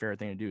friends, my favorite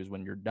thing to do is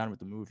when you're done with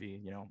the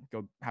movie,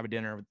 go have a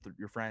dinner with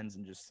your friends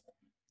and just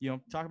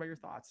talk about your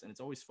thoughts, and it's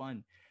always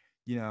fun.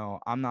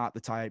 I'm not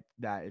the type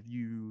that if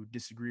you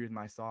disagree with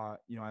my thought,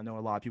 I know a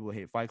lot of people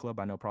hate Fight Club.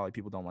 I know probably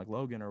people don't like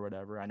Logan or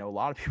whatever. I know a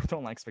lot of people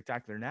don't like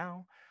Spectacular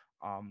Now.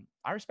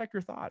 I respect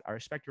your thought. I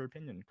respect your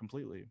opinion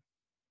completely.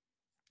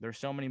 There's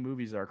so many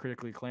movies that are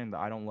critically acclaimed that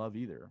I don't love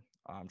either.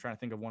 I'm trying to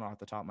think of one off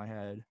the top of my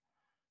head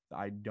that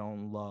I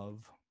don't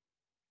love.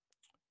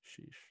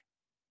 Sheesh.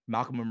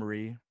 Malcolm and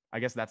Marie. I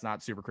guess that's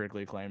not super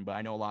critically acclaimed, but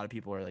I know a lot of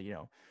people are like,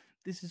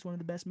 this is one of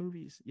the best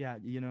movies. Yeah,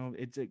 and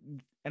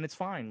it's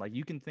fine. Like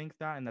you can think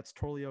that, and that's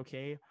totally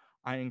okay.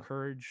 I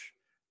encourage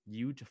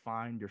you to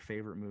find your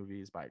favorite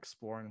movies by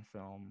exploring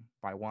film,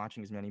 by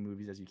watching as many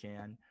movies as you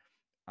can.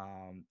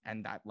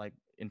 And that like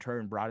in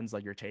turn broadens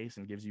like your taste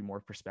and gives you more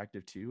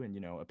perspective too. And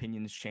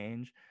opinions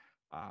change.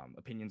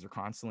 Opinions are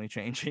constantly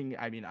changing.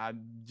 I mean,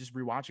 I'm just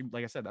rewatching.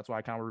 Like I said, that's why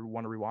I kind of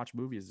want to rewatch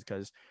movies,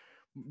 because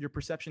your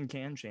perception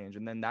can change,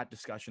 and then that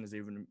discussion is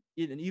an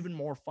even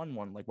more fun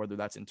one, like whether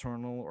that's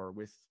internal or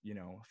with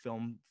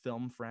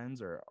film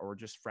friends or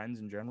just friends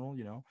in general.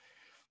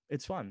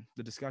 It's fun.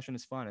 The discussion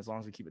is fun as long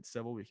as we keep it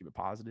civil, we keep it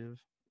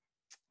positive.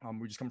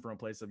 We just come from a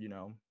place of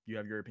you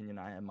have your opinion,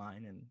 I have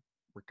mine, and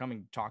we're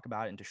coming to talk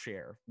about it and to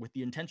share with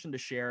the intention to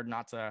share,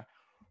 not to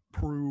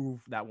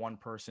prove that one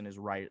person is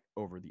right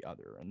over the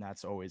other. And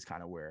that's always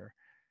kind of where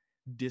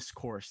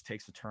discourse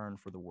takes a turn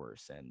for the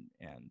worse, and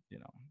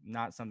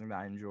not something that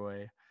I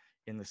enjoy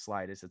in the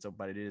slightest.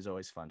 But it is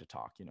always fun to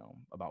talk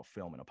about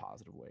film in a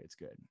positive way. It's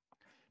good.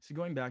 So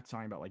going back to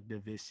talking about like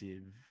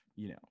divisive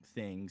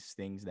things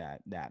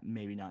that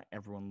maybe not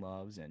everyone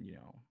loves, and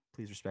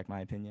please respect my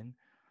opinion.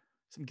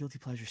 Some guilty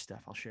pleasure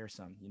stuff, I'll share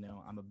some.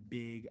 I'm a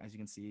big, as you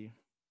can see,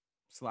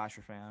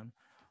 slasher fan.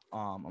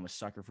 I'm a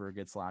sucker for a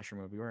good slasher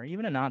movie, or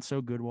even a not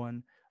so good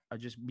one, a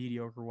just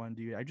mediocre one,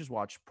 dude. I just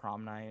watched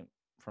Prom Night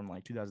from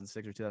like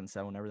 2006 or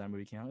 2007, whenever that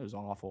movie came out. It was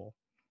awful,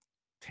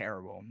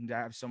 terrible. Did I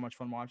have so much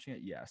fun watching it?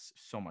 Yes,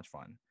 so much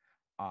fun.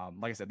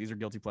 Like I said, these are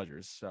guilty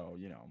pleasures. So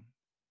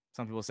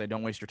some people say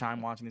don't waste your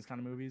time watching these kind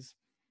of movies.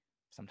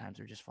 Sometimes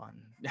they're just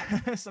fun.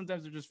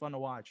 Sometimes they're just fun to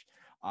watch.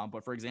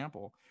 But for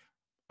example,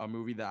 a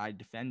movie that I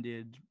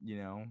defended,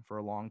 for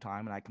a long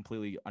time, and I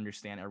completely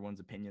understand everyone's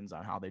opinions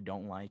on how they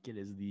don't like it,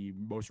 is the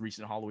most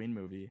recent Halloween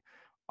movie.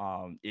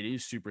 It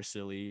is super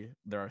silly.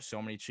 There are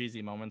so many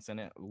cheesy moments in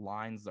it,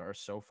 lines that are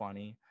so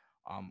funny,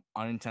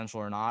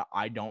 unintentional or not.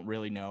 I don't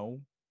really know.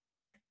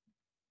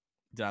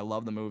 Did I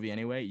love the movie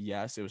anyway?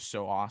 Yes, it was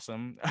so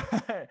awesome.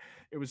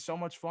 It was so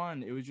much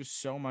fun. It was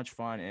just so much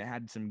fun. It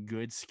had some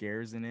good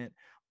scares in it.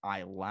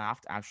 I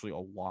laughed actually a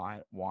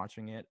lot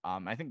watching it.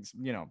 I think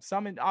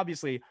some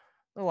obviously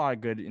a lot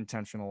of good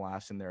intentional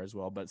laughs in there as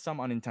well, but some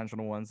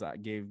unintentional ones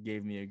that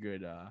gave me a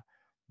good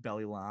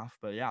belly laugh.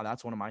 But yeah,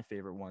 that's one of my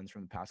favorite ones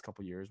from the past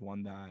couple years.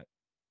 One that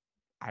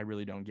I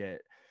really don't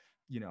get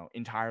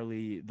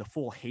entirely the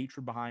full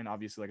hatred behind.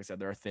 Obviously, like I said,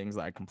 there are things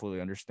that I completely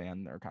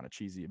understand that are kind of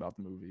cheesy about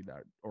the movie,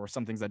 or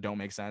some things that don't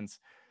make sense.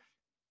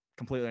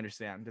 Completely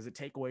understand. Does it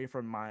take away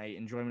from my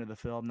enjoyment of the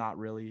film? Not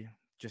really.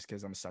 Just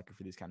because I'm a sucker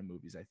for these kind of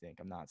movies, I think.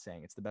 I'm not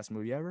saying it's the best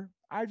movie ever.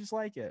 I just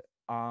like it.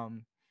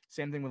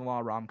 Same thing with a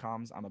lot of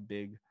rom-coms. I'm a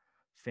big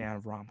fan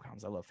of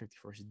rom-coms. I love 50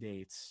 First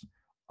Dates.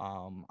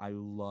 I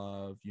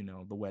love,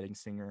 The Wedding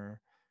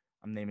Singer.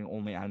 I'm naming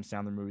only Adam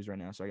Sandler movies right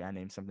now, so I gotta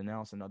name something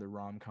else. Another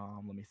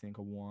rom-com. Let me think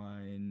of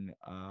one.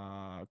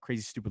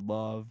 Crazy Stupid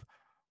Love.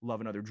 Love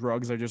and Other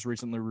Drugs. I just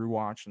recently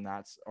rewatched, and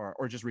that's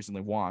or just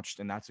recently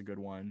watched, and that's a good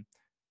one.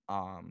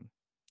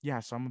 Yeah,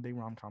 so I'm a big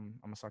rom-com.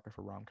 I'm a sucker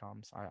for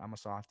rom-coms. I'm a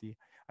softie.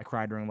 I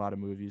cry during a lot of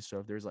movies. So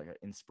if there's like an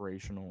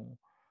inspirational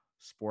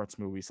sports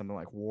movie, something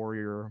like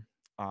Warrior,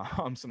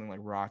 something like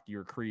Rocky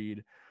or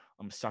Creed,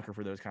 I'm a sucker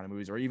for those kind of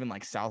movies. Or even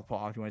like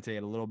Southpaw, if you want to take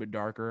it a little bit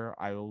darker.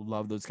 I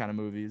love those kind of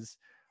movies.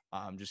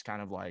 Just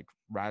kind of like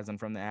rising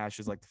from the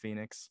ashes like the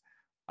Phoenix.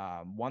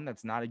 One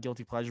that's not a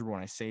guilty pleasure, but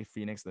when I say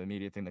Phoenix, the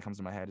immediate thing that comes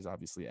to my head is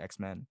obviously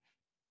X-Men.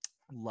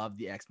 Love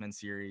the X-Men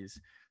series.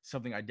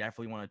 Something I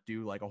definitely want to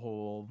do like a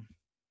whole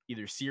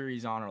either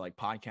series on or like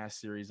podcast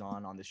series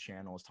on this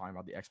channel is talking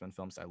about the X-Men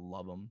films. I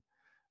love them.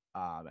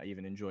 I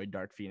even enjoyed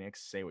Dark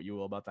Phoenix. Say what you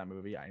will about that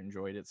movie, I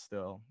enjoyed it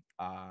still.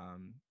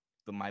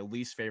 My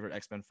least favorite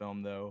X-Men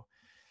film, though,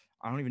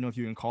 I don't even know if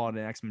you can call it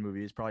an X-Men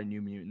movie. It's probably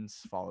New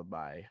Mutants followed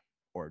by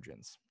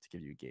Origins to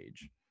give you a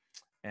gauge.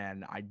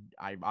 And I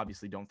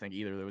obviously don't think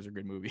either of those are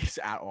good movies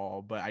at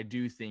all, but I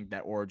do think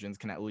that Origins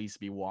can at least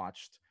be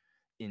watched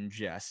in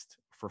jest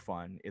for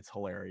fun. It's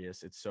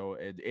hilarious.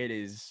 It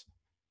is,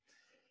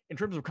 in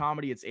terms of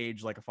comedy, it's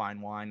aged like a fine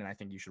wine, and I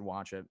think you should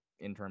watch it.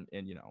 And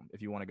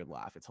if you want a good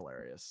laugh, it's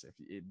hilarious.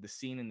 The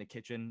scene in the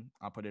kitchen,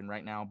 I'll put in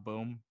right now.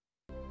 Boom.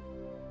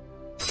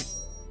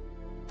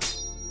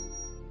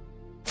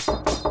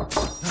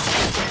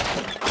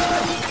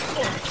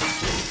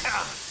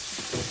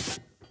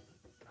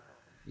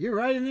 You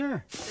right in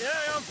there?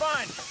 Yeah, I'm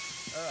fine.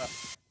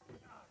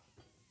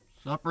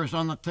 Supper's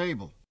on the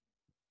table.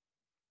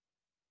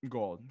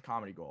 Gold,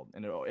 comedy gold,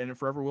 and it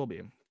forever will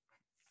be.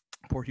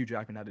 Poor Hugh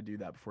Jackman had to do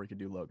that before he could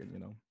do Logan. You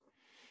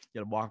got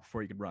to walk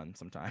before you could run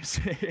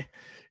sometimes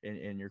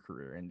in your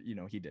career, and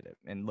he did it.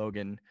 And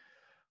Logan,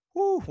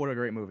 whoo, what a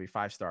great movie,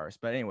 5 stars.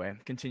 But anyway,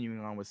 continuing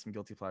on with some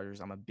guilty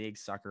pleasures, I'm a big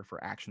sucker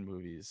for action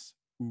movies.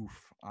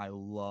 Oof, I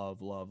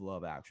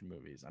love action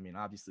movies. I mean,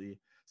 obviously,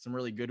 some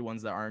really good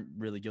ones that aren't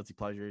really guilty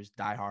pleasures: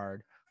 Die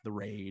Hard, The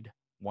Raid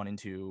 1 and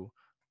 2.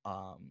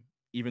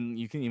 Even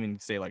you can even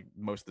say like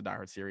most of the Die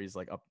Hard series,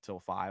 like up till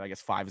 5. I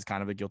guess 5 is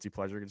kind of a guilty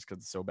pleasure just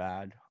because it's so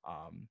bad.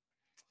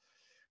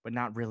 But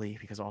not really,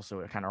 because also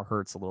it kind of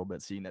hurts a little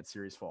bit seeing that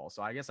series fall.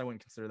 So I guess I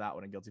wouldn't consider that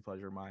one a guilty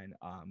pleasure of mine.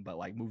 But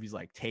like movies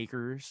like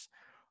Takers,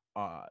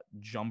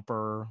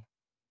 Jumper,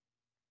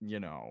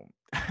 now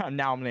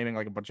I'm naming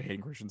like a bunch of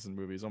Hayden Christensen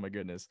movies. Oh my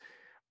goodness.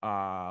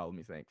 Let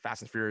me think.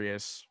 Fast and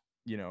Furious,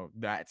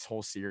 that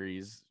whole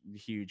series,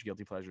 huge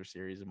guilty pleasure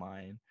series of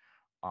mine.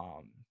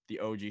 The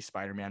OG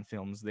Spider-Man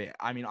films.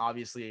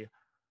 Obviously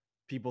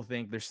people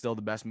think they're still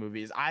the best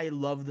movies. I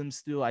love them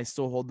still. I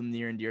still hold them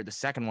near and dear. The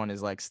second one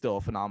is like still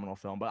a phenomenal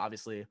film, but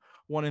obviously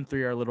 1 and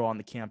 3 are a little on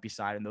the campy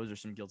side, and those are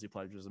some guilty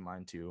pleasures of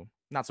mine too.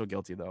 Not so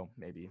guilty though,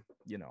 maybe,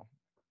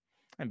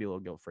 I'd be a little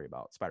guilt-free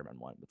about Spider-Man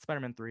 1, but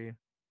Spider-Man 3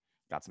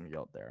 got some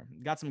guilt there.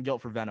 Got some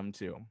guilt for Venom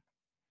too.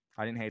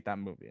 I didn't hate that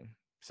movie.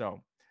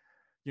 So,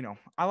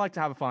 I like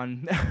to have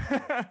fun.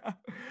 I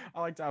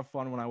like to have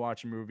fun when I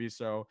watch a movie.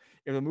 So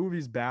if the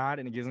movie's bad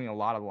and it gives me a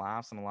lot of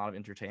laughs and a lot of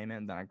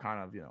entertainment, then I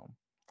kind of,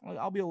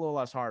 I'll be a little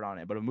less hard on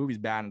it. But if a movie's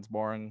bad and it's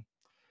boring,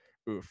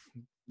 oof,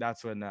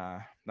 that's when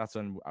I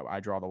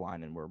draw the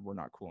line and we're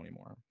not cool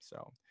anymore.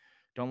 So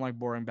don't like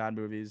boring bad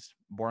movies,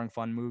 boring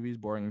fun movies,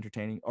 boring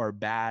entertaining, or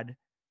bad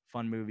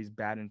fun movies,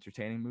 bad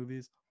entertaining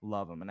movies.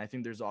 Love them. And I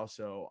think there's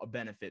also a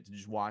benefit to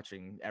just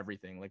watching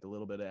everything, like a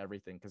little bit of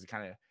everything, because it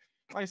kind of,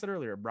 like I said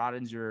earlier,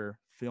 broadens your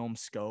film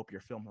scope,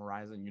 your film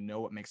horizon. You know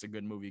what makes a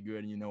good movie good,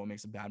 and you know what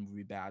makes a bad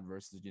movie bad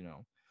versus,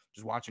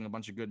 just watching a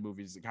bunch of good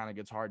movies. It kind of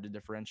gets hard to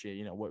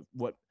differentiate,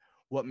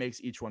 what makes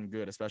each one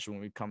good, especially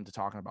when we come to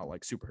talking about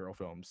like superhero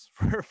films.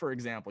 For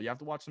example, you have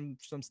to watch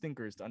some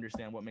stinkers to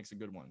understand what makes a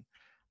good one.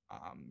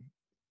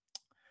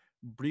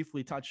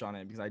 Briefly touch on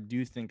it because I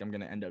do think I'm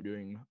going to end up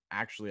doing,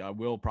 actually, I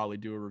will probably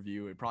do a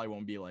review. It probably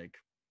won't be like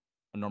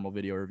a normal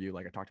video review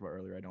like I talked about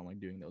earlier. I don't like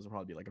doing those. It'll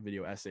probably be like a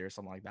video essay or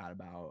something like that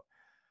about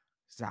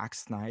Zack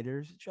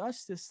Snyder's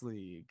Justice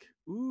League.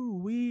 Ooh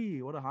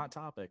wee, what a hot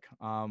topic.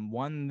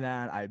 One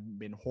that I've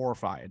been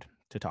horrified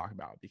to talk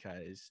about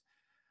because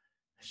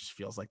it just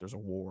feels like there's a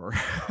war.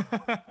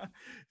 It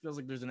feels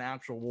like there's an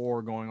actual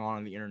war going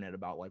on the internet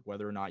about like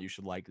whether or not you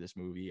should like this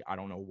movie. I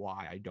don't know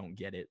why. I don't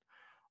get it.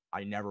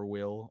 I never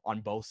will.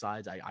 On both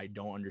sides, I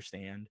don't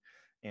understand.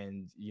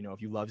 And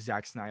if you love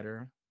Zack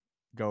Snyder,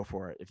 go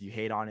for it. If you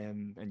hate on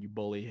him and you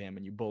bully him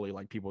and you bully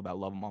like people that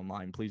love him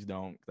online, please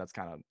don't. That's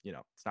kind of,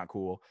 it's not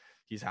cool.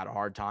 He's had a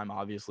hard time,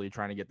 obviously,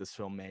 trying to get this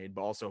film made,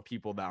 but also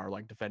people that are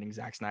like defending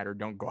Zack Snyder,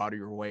 don't go out of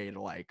your way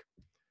to like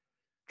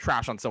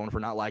trash on someone for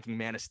not liking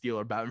Man of Steel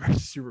or Batman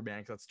vs Superman,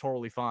 because that's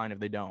totally fine if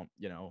they don't,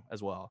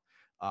 as well.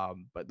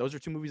 But those are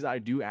 2 movies that I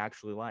do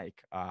actually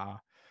like.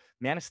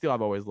 Man of Steel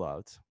I've always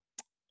loved.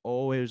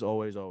 Always.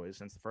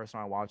 Since the first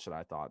time I watched it,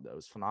 I thought that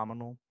was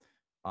phenomenal.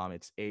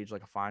 It's aged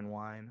like a fine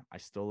wine. I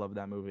still love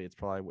that movie. It's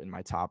probably in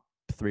my top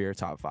 3 or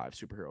top 5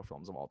 superhero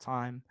films of all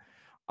time.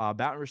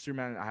 Batman vs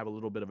Superman, I have a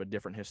little bit of a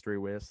different history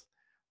with.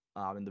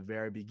 In the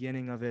very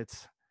beginning of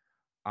it,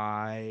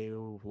 I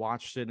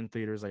watched it in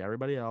theaters like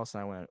everybody else,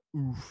 and I went,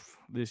 oof,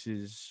 this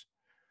is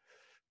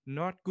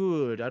not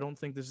good. I don't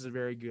think this is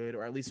very good,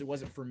 or at least it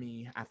wasn't for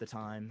me at the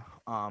time.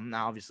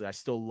 Now obviously I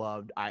still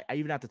loved, I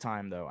even at the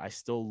time though, I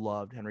still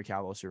loved Henry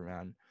Cavill as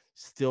Superman,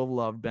 still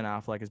loved Ben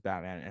Affleck as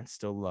Batman, and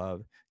still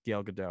love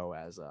Gal Gadot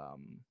as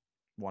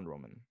Wonder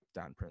Woman,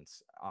 Diane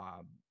Prince.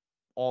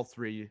 All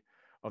 3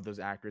 of those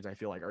actors I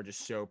feel like are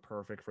just so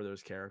perfect for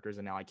those characters,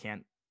 and now I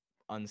can't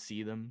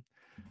unsee them.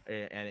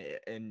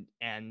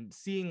 And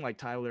seeing like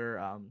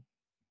Tyler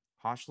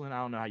Hoechlin,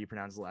 I don't know how you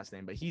pronounce the last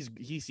name, but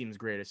he seems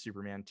great as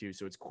Superman too.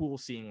 So it's cool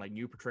seeing like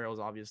new portrayals,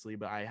 obviously,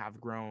 but I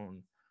have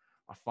grown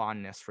a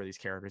fondness for these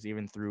characters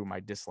even through my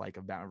dislike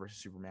of Batman vs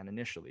Superman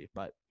initially.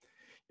 But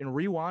in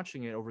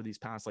rewatching it over these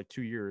past like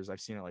 2 years,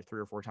 I've seen it like 3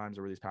 or 4 times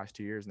over these past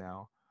 2 years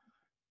now.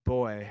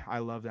 boy, I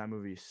love that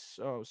movie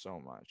so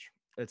much.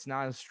 It's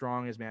not as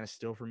strong as Man of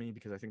Steel for me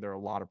because I think there are a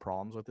lot of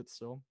problems with it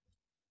still.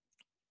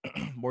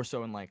 More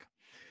so in like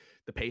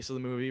the pace of the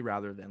movie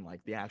rather than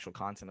like the actual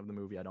content of the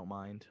movie. I don't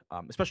mind,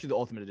 especially the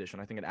Ultimate Edition.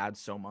 I think it adds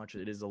so much.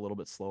 It is a little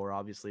bit slower,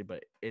 obviously,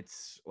 but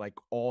it's like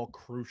all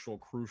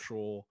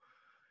crucial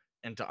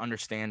into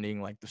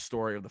understanding like the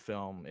story of the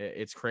film.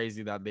 It's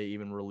crazy that they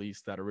even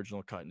released that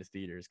original cut into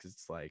theaters because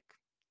it's like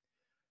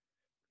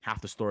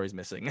half the story's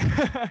missing.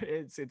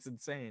 It's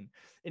insane.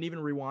 And even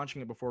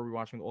rewatching it before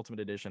rewatching the Ultimate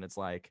Edition, it's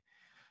like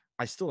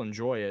I still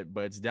enjoy it,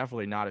 but it's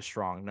definitely not as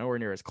strong, nowhere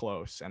near as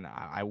close. And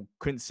I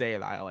couldn't say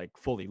that I like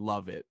fully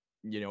love it.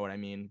 You know what I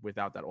mean?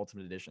 Without that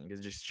Ultimate Edition, because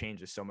it just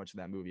changes so much of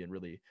that movie and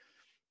really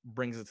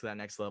brings it to that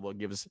next level. It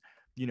gives,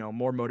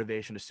 more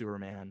motivation to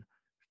Superman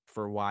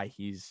for why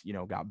he's,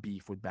 got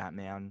beef with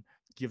Batman.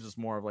 Gives us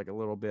more of like a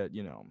little bit,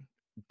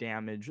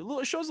 damage.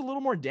 It shows a little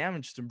more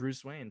damage to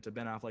Bruce Wayne, to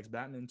Ben Affleck's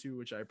Batman too,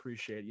 which I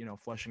appreciate,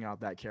 fleshing out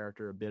that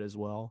character a bit as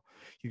well.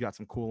 You got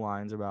some cool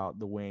lines about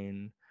the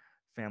Wayne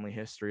family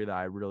history that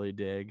I really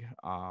dig.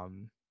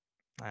 And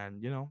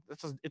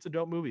it's a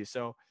dope movie.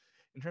 So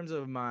in terms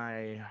of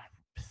my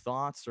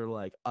thoughts or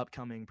like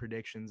upcoming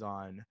predictions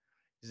on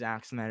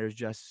Zack Snyder's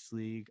Justice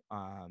League,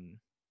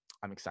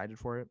 I'm excited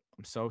for it.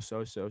 I'm so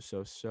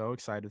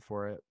excited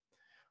for it.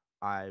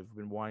 I've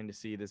been wanting to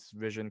see this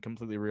vision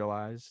completely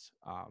realized.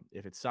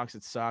 If it sucks,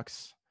 it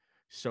sucks.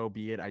 So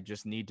be it. I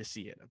just need to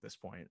see it at this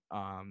point.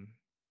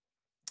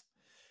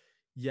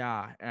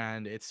 Yeah,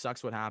 and it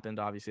sucks what happened.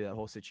 Obviously, that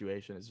whole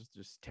situation is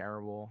just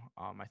terrible.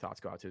 My thoughts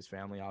go out to his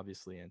family,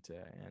 obviously, and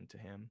to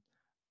him.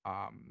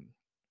 Um,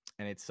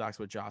 and it sucks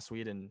what Joss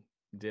Whedon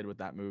did with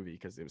that movie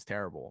because it was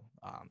terrible.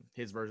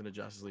 His version of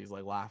Justice League is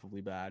like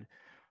laughably bad.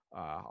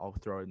 I'll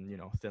throw in,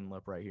 Thin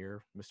Lip right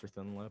here, Mr.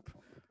 Thin Lip.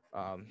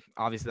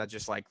 Obviously, that's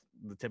just like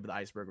the tip of the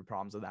iceberg of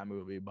problems of that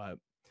movie. But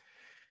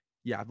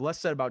yeah, the less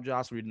said about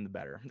Joss Whedon, the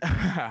better.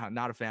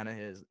 Not a fan of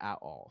his at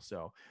all.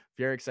 So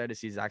very excited to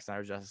see Zack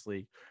Snyder's Justice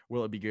League.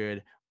 Will it be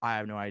good? I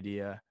have no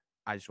idea.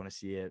 I just want to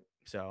see it.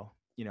 So,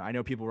 I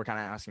know people were kind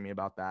of asking me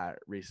about that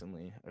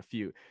recently.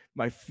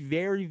 My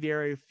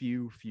very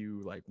few,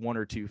 like one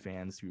or two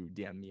fans who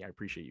DM me, I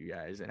appreciate you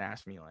guys, and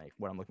ask me like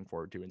what I'm looking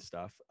forward to and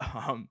stuff.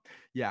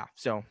 Yeah.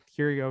 So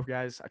here you go,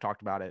 guys. I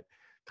talked about it.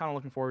 Kind of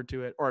looking forward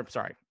to it, or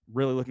sorry,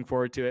 really looking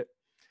forward to it.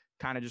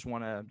 Kind of just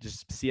want to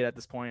just see it at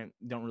this point.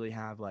 Don't really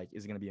have like,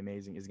 is it going to be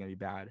amazing? Is it going to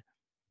be bad?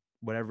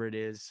 Whatever it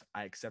is,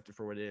 I accept it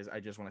for what it is.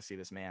 I just want to see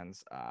this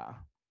man's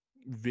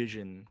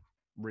vision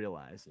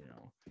realized,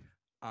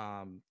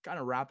 kind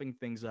of wrapping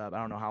things up. I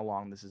don't know how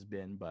long this has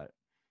been, but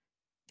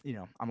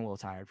I'm a little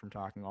tired from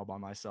talking all by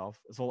myself.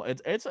 So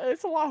it's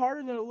a lot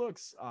harder than it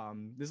looks.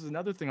 This is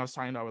another thing I was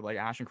talking about with like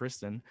Ash and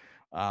Kristen.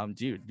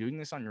 Dude, doing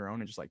this on your own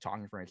and just like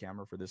talking for a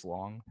camera for this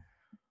long.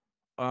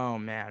 Oh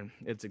man,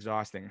 it's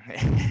exhausting.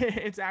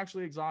 It's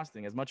actually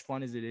exhausting. As much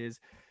fun as it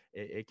is,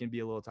 it can be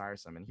a little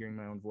tiresome. And hearing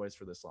my own voice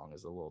for this long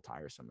is a little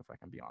tiresome, if I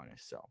can be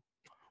honest. So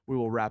we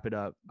will wrap it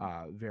up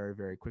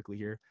very quickly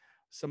here.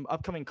 Some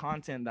upcoming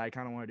content that I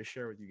kind of wanted to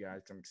share with you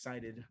guys. I'm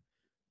excited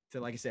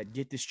to, like I said,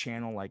 get this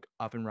channel like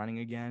up and running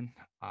again.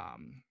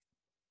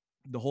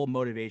 The whole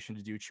motivation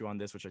to do Chew on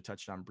This, which I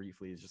touched on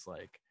briefly, is just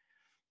like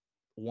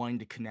wanting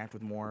to connect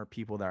with more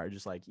people that are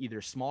just like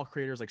either small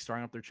creators like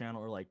starting up their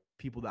channel or like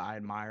people that I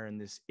admire in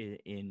this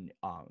in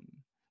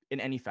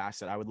any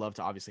facet. I would love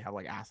to obviously have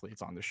like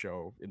athletes on the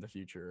show in the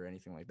future or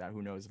anything like that.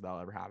 Who knows if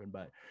that'll ever happen,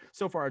 but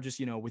so far just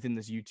within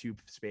this YouTube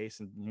space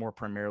and more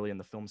primarily in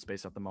the film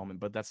space at the moment.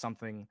 But that's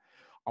something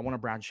I want to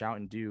branch out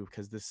and do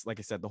because this, like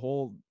I said, the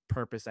whole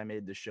purpose I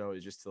made this show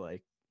is just to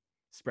like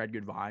spread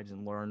good vibes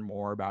and learn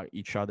more about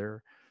each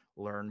other,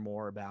 learn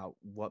more about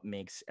what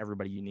makes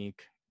everybody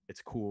unique.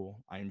 It's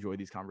cool. I enjoy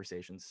these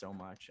conversations so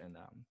much, and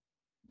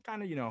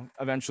kind of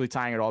eventually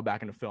tying it all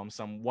back into film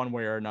some one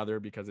way or another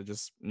because it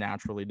just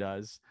naturally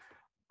does.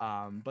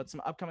 But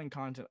some upcoming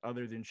content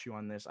other than Chew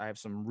on This, I have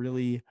some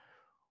really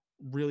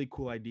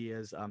cool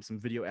ideas. Some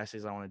video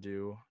essays I want to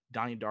do.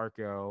 Donnie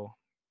Darko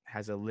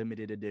has a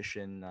limited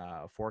edition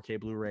 4K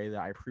Blu-ray that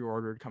I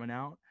pre-ordered coming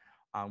out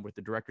with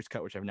the director's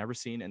cut, which I've never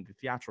seen, and the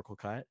theatrical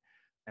cut.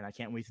 And I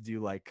can't wait to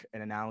do like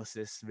an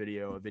analysis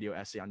video, a video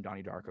essay on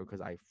Donnie Darko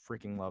because I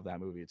freaking love that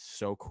movie. It's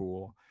so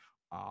cool.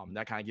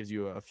 That kind of gives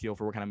you a feel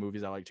for what kind of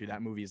movies I like too.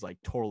 That movie is like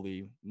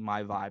totally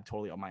my vibe,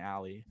 totally up my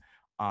alley.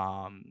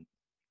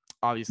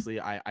 Obviously,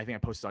 I think I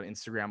posted on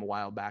Instagram a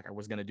while back. I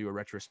was going to do a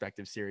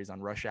retrospective series on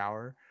Rush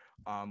Hour,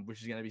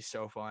 which is going to be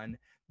so fun.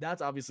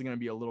 That's obviously going to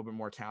be a little bit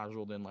more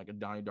casual than like a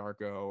Donnie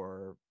Darko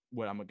or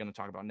what I'm going to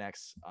talk about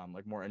next,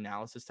 like more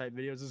analysis type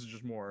videos. This is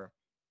just more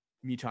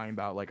me talking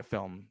about like a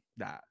film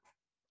that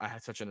I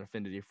had such an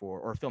affinity for,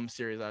 or a film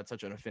series I had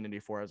such an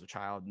affinity for as a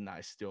child, and I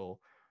still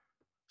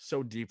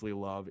so deeply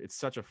love. It's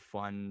such a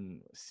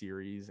fun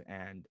series,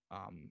 and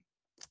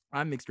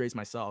I'm mixed race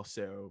myself,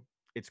 so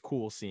it's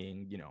cool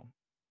seeing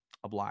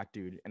a black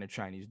dude and a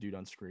Chinese dude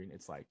on screen.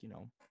 It's like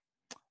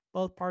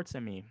both parts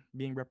of me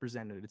being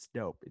represented. It's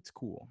dope. It's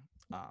cool.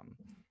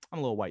 I'm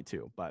a little white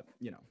too, but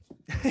you know,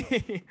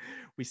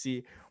 we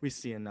see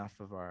enough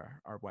of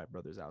our white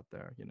brothers out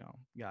there. You know,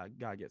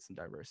 gotta get some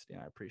diversity.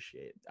 And I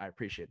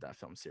appreciate that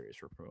film series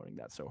for promoting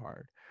that so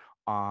hard.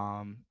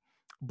 Um,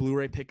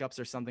 Blu-ray pickups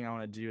are something I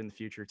want to do in the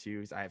future too,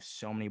 because I have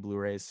so many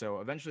Blu-rays. So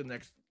eventually, the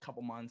next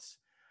couple months,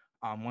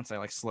 once I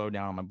like slow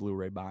down on my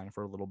Blu-ray buying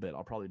for a little bit,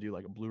 I'll probably do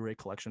like a Blu-ray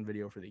collection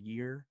video for the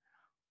year.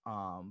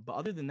 But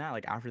other than that,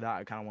 like after that,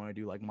 I kind of want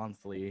to do like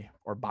monthly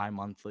or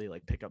bi-monthly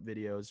like pickup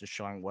videos, just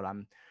showing what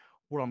I'm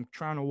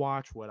trying to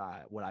watch, what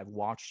I've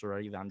watched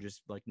already that I'm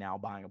just like now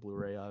buying a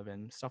Blu-ray of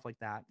and stuff like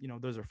that. You know,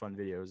 those are fun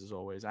videos as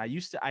always.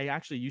 I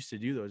actually used to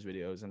do those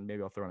videos, and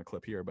maybe I'll throw in a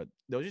clip here, but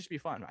those used to be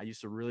fun. I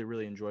used to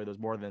really enjoy those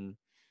more than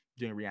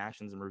doing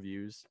reactions and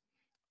reviews.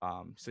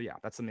 So yeah,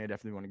 that's something I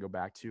definitely want to go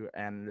back to.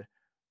 And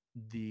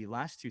the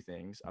last two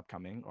things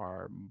upcoming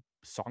are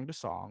Song to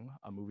Song,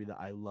 a movie that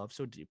I love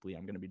so deeply.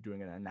 I'm going to be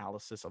doing an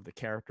analysis of the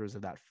characters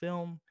of that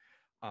film.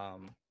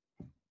 Um,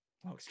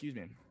 oh, excuse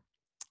me.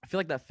 I feel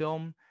like that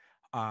film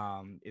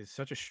is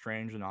such a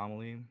strange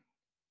anomaly.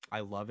 I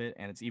love it,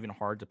 and it's even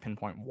hard to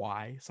pinpoint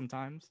why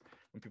sometimes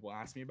when people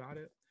ask me about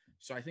it.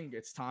 So I think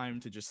it's time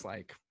to just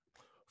like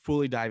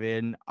fully dive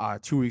in.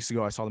 2 weeks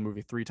ago, I saw the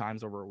movie 3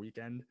 times over a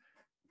weekend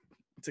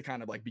to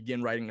kind of like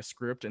begin writing a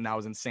script, and that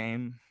was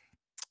insane.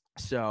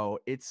 So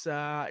it's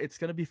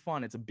gonna be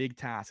fun. It's a big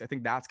task. I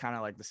think that's kind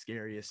of like the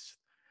scariest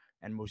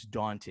and most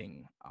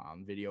daunting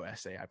video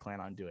essay I plan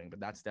on doing, but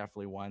that's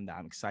definitely one that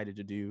I'm excited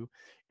to do.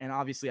 And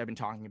obviously, I've been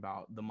talking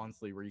about the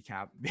monthly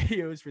recap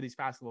videos for these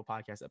past couple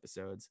podcast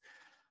episodes.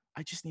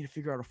 I just need to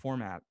figure out a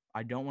format.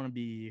 I don't want to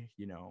be,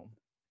 you know,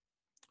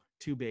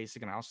 too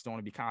basic, and I also don't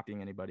want to be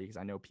copying anybody because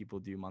I know people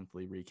do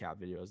monthly recap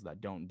videos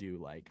that don't do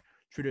like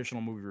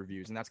traditional movie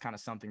reviews, and that's kind of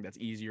something that's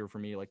easier for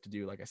me like to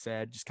do. Like I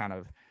said, just kind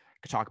of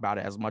talk about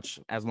it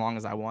as long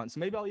as I want. So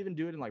maybe I'll even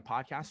do it in like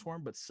podcast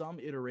form, but some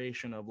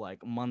iteration of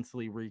like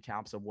monthly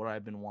recaps of what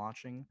I've been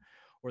watching,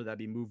 whether that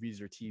be movies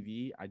or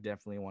TV. I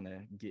definitely want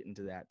to get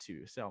into that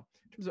too. So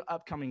in terms of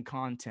upcoming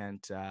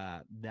content,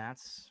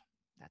 that's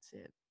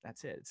it.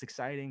 That's it. It's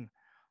exciting.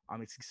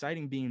 It's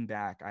exciting being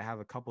back. I have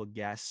a couple of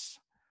guests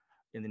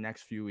in the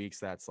next few weeks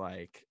that's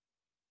like,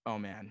 oh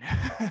man,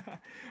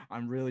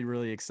 I'm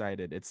really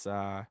excited. It's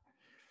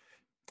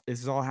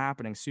all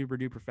happening super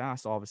duper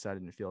fast all of a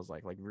sudden. It feels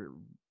like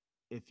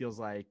it feels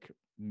like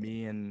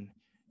me and,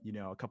 you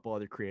know, a couple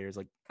other creators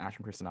like Ash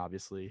and Kristen,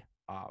 obviously,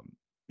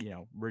 you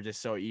know, we're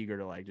just so eager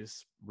to like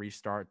just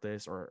restart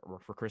this, or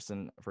for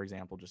Kristen, for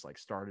example, just like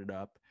start it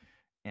up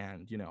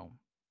and, you know,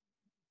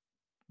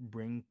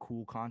 bring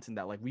cool content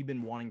that like we've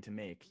been wanting to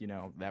make, you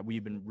know, that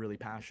we've been really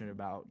passionate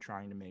about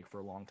trying to make for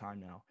a long time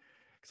now.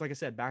 Because like I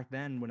said, back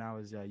then when I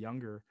was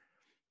younger,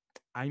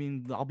 I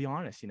mean, I'll be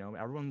honest, you know,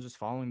 everyone's just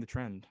following the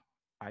trend.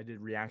 I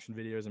did reaction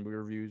videos and movie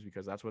reviews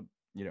because that's what,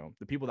 you know,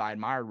 the people that I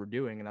admired were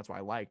doing, and that's what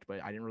I liked,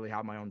 but I didn't really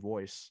have my own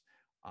voice.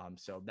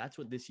 So that's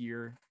what this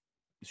year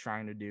is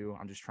trying to do.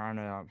 I'm just trying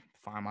to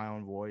find my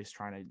own voice,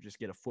 trying to just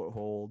get a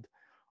foothold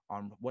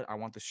on what I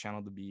want this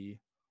channel to be,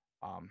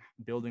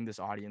 building this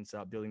audience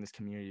up, building this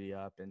community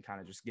up, and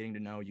kind of just getting to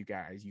know you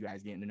guys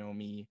getting to know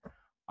me,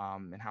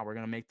 and how we're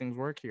gonna make things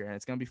work here. And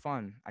it's gonna be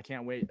fun. I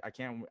can't wait. I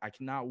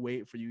cannot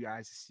wait for you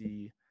guys to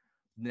see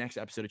the next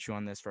episode of Chew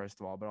on This, first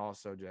of all, but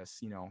also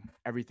just, you know,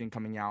 everything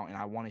coming out. And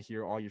I want to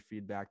hear all your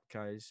feedback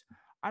because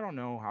I don't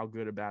know how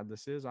good or bad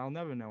this is. I'll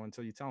never know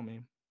until you tell me.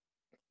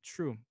 It's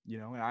true, you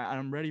know, and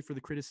I'm ready for the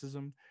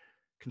criticism,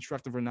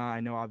 constructive or not.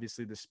 I know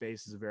obviously the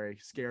space is a very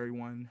scary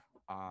one.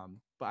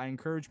 But I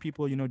encourage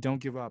people, you know,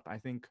 don't give up. I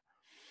think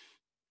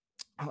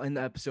I'll end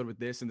the episode with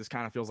this, and this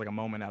kind of feels like a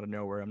moment out of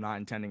nowhere. I'm not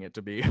intending it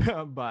to be,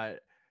 but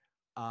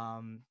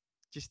um,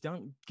 just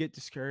don't get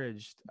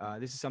discouraged.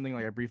 This is something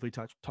like I briefly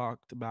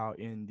talked about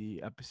in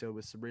the episode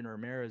with Sabrina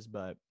Ramirez,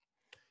 but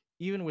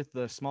even with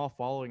the small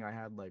following I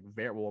had, like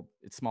very well,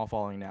 it's small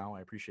following now.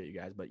 I appreciate you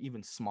guys, but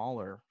even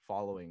smaller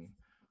following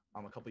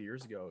a couple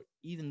years ago,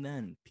 even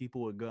then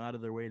people would go out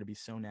of their way to be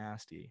so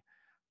nasty,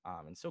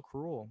 and so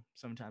cruel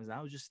sometimes. And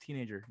I was just a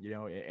teenager, you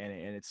know, and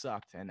it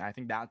sucked. And I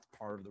think that's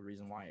part of the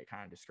reason why it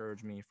kind of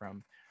discouraged me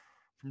from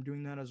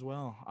doing that as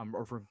well,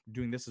 or from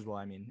doing this as well.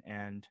 I mean,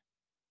 and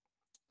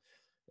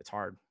it's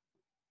hard.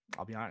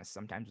 I'll be honest.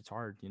 Sometimes it's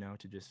hard, you know,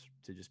 to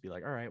just be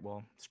like, all right,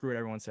 well, screw what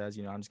everyone says.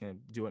 You know, I'm just gonna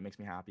do what makes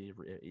me happy,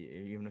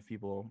 even if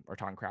people are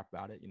talking crap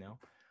about it. You know,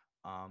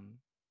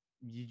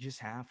 you just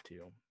have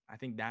to. I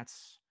think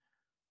that's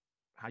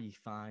how you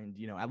find,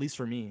 you know, at least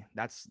for me,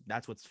 that's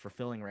what's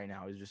fulfilling right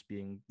now, is just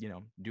being, you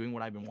know, doing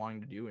what I've been wanting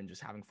to do and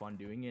just having fun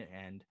doing it.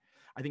 And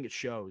I think it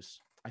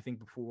shows. I think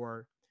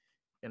before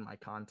in my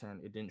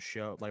content, it didn't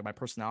show. Like my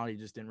personality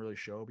just didn't really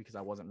show because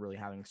I wasn't really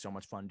having so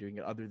much fun doing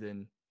it, other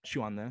than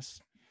Chew on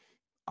This.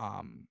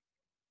 Um,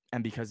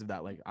 and because of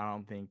that, like I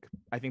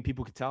think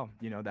people could tell,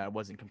 you know, that it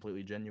wasn't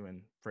completely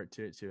genuine for it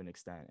to an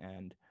extent.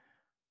 And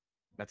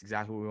that's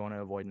exactly what we want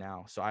to avoid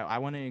now. So I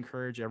want to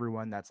encourage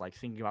everyone that's like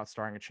thinking about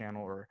starting a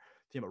channel, or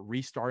thinking about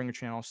restarting a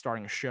channel,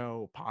 starting a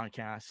show,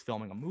 podcast,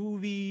 filming a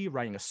movie,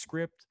 writing a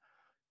script,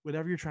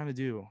 whatever you're trying to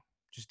do,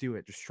 just do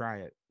it. Just try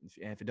it.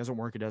 And if it doesn't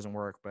work, it doesn't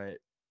work. But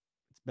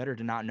it's better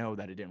to not know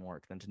that it didn't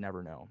work than to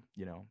never know,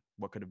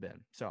 what could have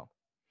been. So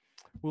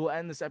we'll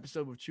end this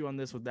episode with Chew on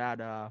This with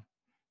that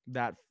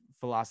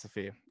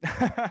philosophy.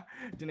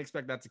 Didn't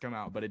expect that to come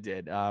out, but it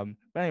did. But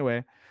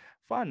anyway,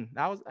 fun.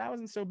 That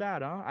wasn't so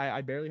bad, huh?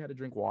 I barely had to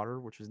drink water,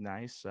 which was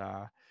nice.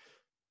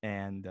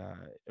 And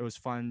it was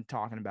fun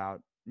talking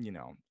about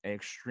an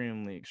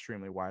extremely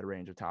wide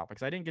range of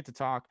topics. I didn't get to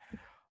talk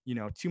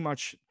too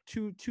much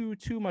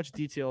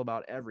detail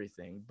about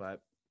everything, but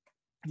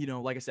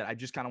like I said, I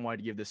just kind of wanted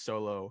to give this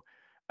solo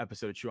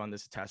episode of Chew on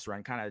This a test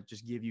run, kind of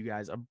just give you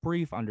guys a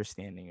brief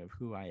understanding of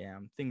who I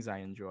am, things I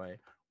enjoy,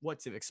 what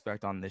to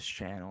expect on this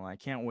channel. I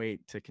can't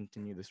wait to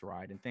continue this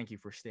ride, and thank you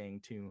for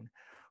staying tuned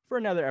for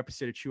another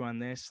episode of Chew on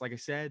This. Like I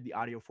said, the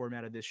audio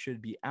format of this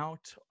should be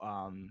out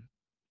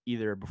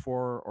either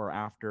before or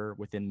after,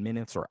 within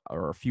minutes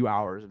or a few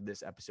hours of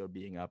this episode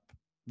being up.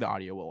 The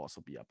audio will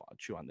also be up on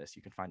Chew on This.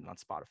 You can find it on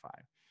Spotify,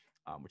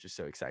 which is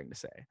so exciting to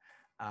say.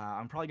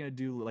 I'm probably going to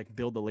do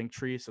build the link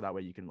tree so that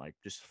way you can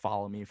just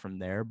follow me from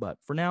there. But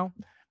for now,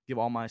 give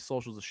all my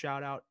socials a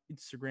shout out.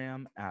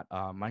 Instagram at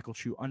Michael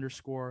Chew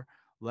 _,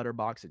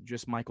 Letterboxd at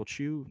just Michael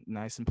Chew,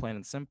 nice and plain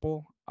and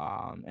simple.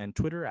 And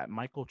Twitter at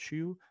Michael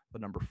Chew, the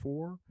number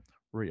 4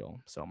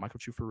 real. So Michael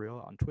Chew for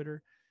real on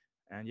Twitter.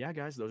 And yeah,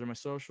 guys, those are my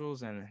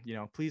socials. And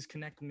please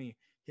connect with me.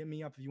 Hit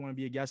me up if you want to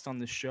be a guest on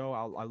this show.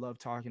 I love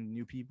talking to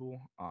new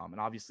people. And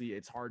obviously,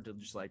 it's hard to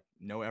just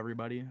know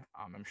everybody.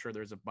 I'm sure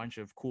there's a bunch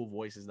of cool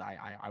voices that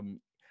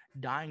I'm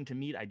dying to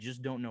meet. I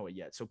just don't know it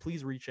yet. So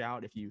please reach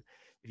out if you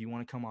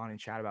want to come on and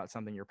chat about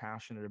something you're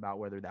passionate about,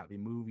 whether that be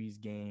movies,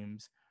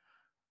 games,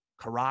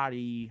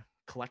 karate,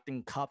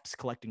 collecting cups,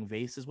 collecting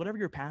vases, whatever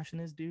your passion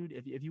is, dude.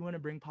 If you want to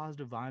bring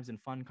positive vibes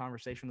and fun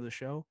conversation to the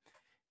show,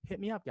 hit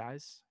me up,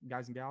 guys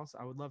and gals.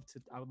 I would love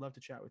to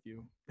chat with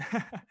you.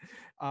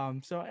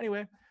 So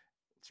anyway,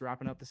 it's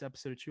wrapping up this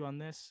episode of Chew on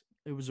This.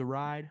 It was a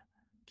ride.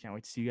 Can't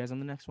wait to see you guys on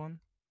the next one.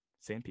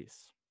 Same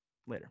peace.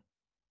 Later.